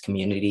having this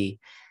community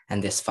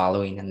and this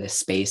following and this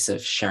space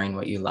of sharing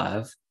what you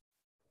love?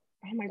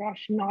 Oh my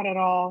gosh, not at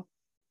all.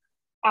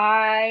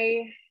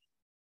 I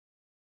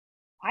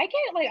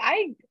can't, like,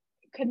 I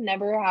could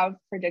never have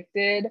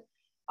predicted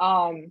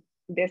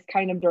this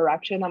kind of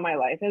direction that my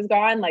life has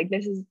gone. Like,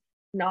 this is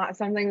not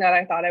something that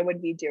I thought I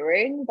would be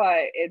doing,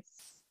 but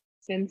it's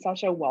been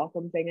such a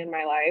welcome thing in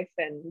my life,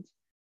 and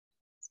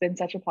it's been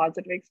such a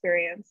positive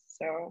experience.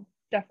 So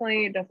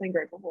definitely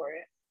grateful for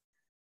it.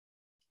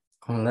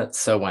 Oh, that's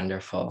so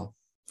wonderful.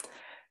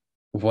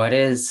 What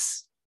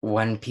is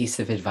one piece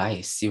of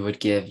advice you would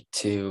give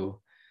to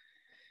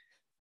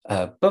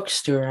a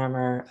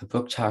bookstagrammer, a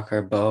book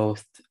talker,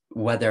 both,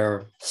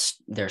 whether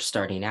they're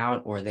starting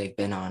out or they've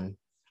been on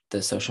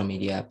the social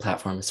media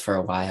platforms for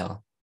a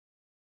while?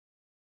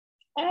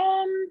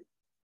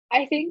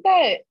 I think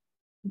that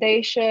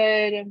they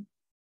should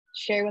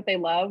share what they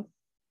love,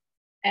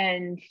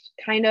 and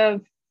kind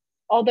of,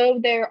 although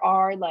there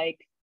are like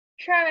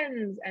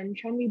trends and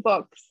trendy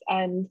books,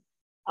 and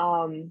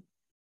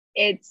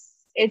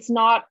it's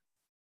not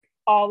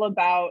all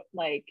about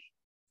like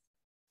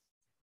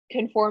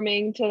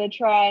conforming to the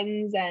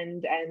trends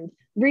and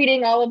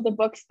reading all of the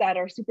books that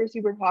are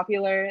super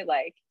popular.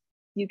 Like,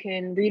 you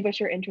can read what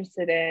you're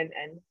interested in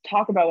and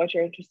talk about what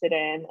you're interested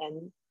in,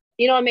 and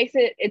it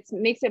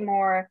makes it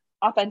more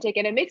authentic,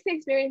 and it makes the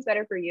experience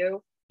better for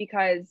you,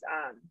 because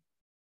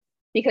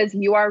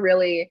you are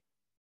really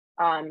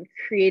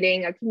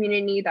creating a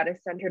community that is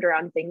centered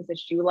around things that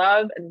you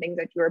love and things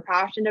that you are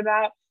passionate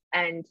about,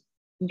 and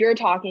you're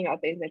talking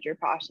about things that you're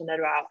passionate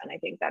about. And I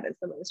think that is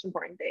the most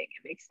important thing.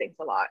 It makes things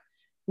a lot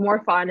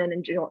more fun and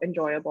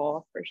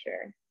enjoyable, for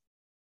sure.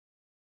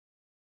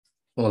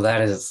 Well,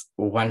 that is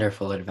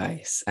wonderful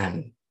advice,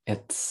 and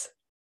it's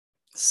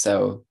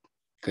so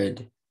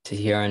good to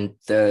hear. And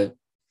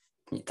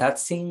that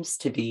seems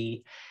to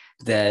be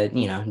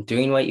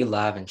doing what you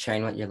love and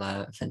sharing what you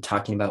love and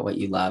talking about what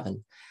you love,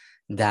 and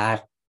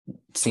that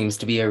seems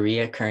to be a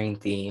reoccurring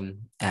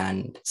theme,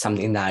 and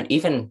something that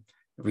even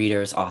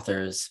readers,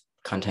 authors,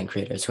 content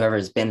creators, whoever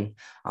has been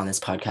on this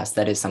podcast,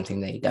 that is something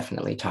they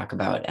definitely talk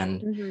about.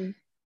 And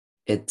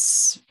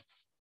it's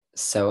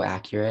so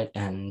accurate,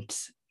 and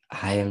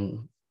I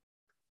am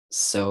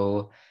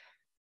so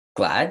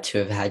glad to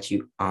have had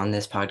you on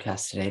this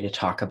podcast today to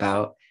talk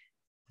about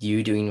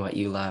you doing what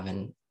you love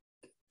and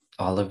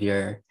all of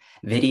your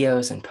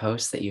videos and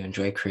posts that you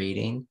enjoy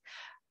creating.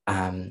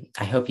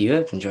 I hope you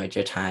have enjoyed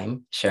your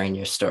time sharing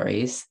your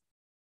stories.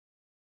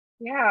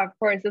 Yeah, of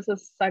course. This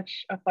was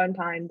such a fun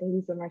time. Thank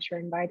you so much for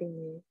inviting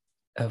me.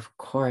 Of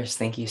course.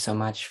 Thank you so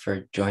much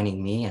for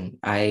joining me. And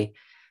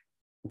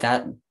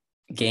that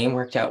game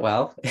worked out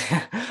well.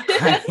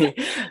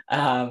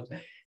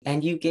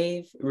 And you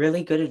gave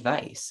really good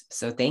advice.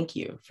 So thank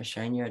you for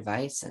sharing your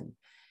advice and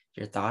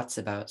your thoughts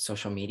about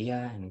social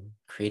media and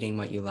creating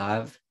what you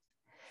love.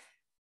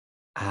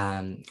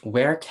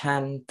 Where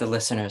can the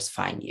listeners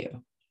find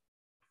you?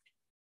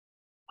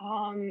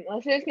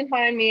 Listeners can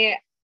find me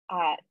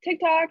at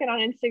TikTok and on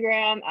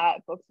Instagram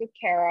at Books with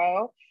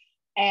Caro,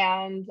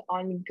 and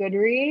on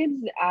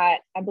Goodreads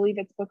at, I believe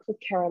it's Books with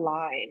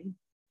Caroline.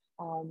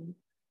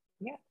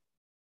 Yeah.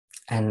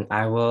 And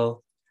I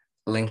will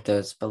link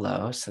those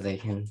below so they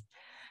can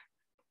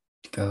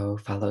go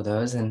follow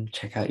those and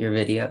check out your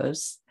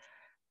videos.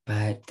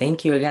 But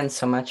thank you again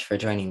so much for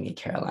joining me,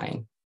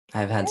 Caroline.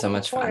 I've had so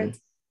much fun.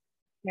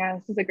 Yeah,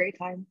 this is a great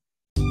time.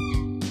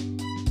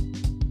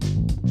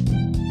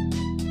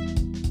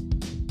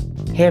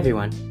 Hey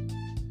everyone.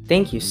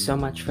 Thank you so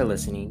much for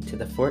listening to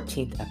the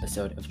 14th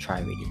episode of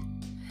Try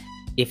Reading.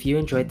 If you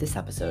enjoyed this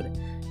episode,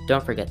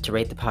 don't forget to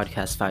rate the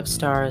podcast 5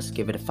 stars,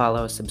 give it a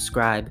follow,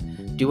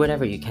 subscribe, do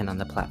whatever you can on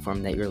the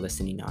platform that you're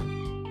listening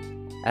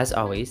on. As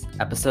always,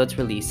 episodes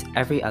release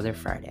every other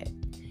Friday,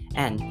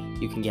 and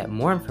you can get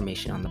more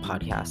information on the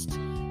podcast,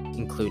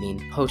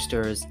 including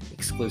posters,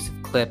 exclusive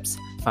clips,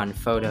 fun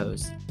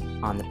photos,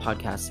 on the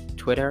podcast's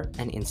Twitter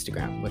and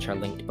Instagram, which are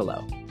linked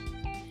below.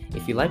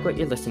 If you like what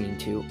you're listening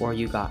to, or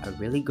you got a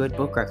really good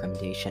book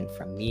recommendation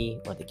from me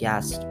or the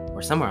guest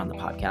or somewhere on the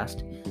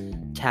podcast,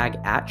 tag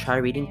at Try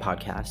Reading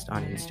Podcast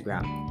on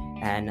Instagram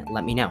and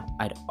let me know.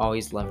 I'd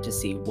always love to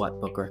see what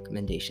book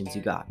recommendations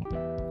you got.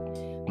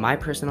 My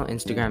personal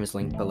Instagram is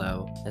linked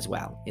below as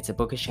well. It's a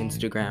bookish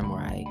Instagram where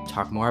I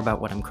talk more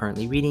about what I'm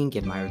currently reading,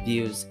 give my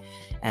reviews,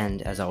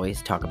 and as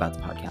always, talk about the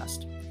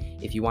podcast.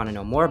 If you want to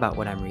know more about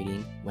what I'm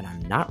reading when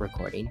I'm not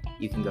recording,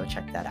 you can go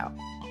check that out.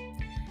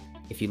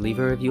 If you leave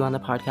a review on the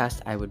podcast,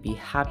 I would be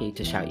happy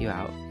to shout you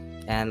out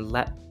and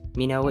let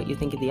me know what you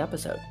think of the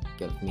episode.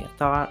 Give me a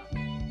thought,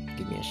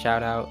 give me a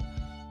shout out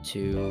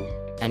to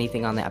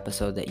anything on the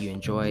episode that you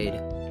enjoyed,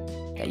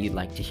 that you'd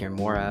like to hear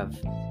more of.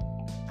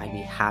 I'd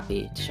be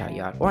happy to shout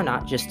you out, or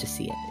not, just to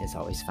see it is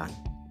always fun.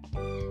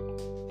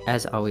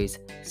 As always,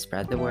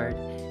 spread the word,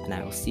 and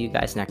I will see you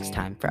guys next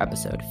time for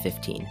episode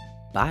 15.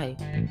 Bye!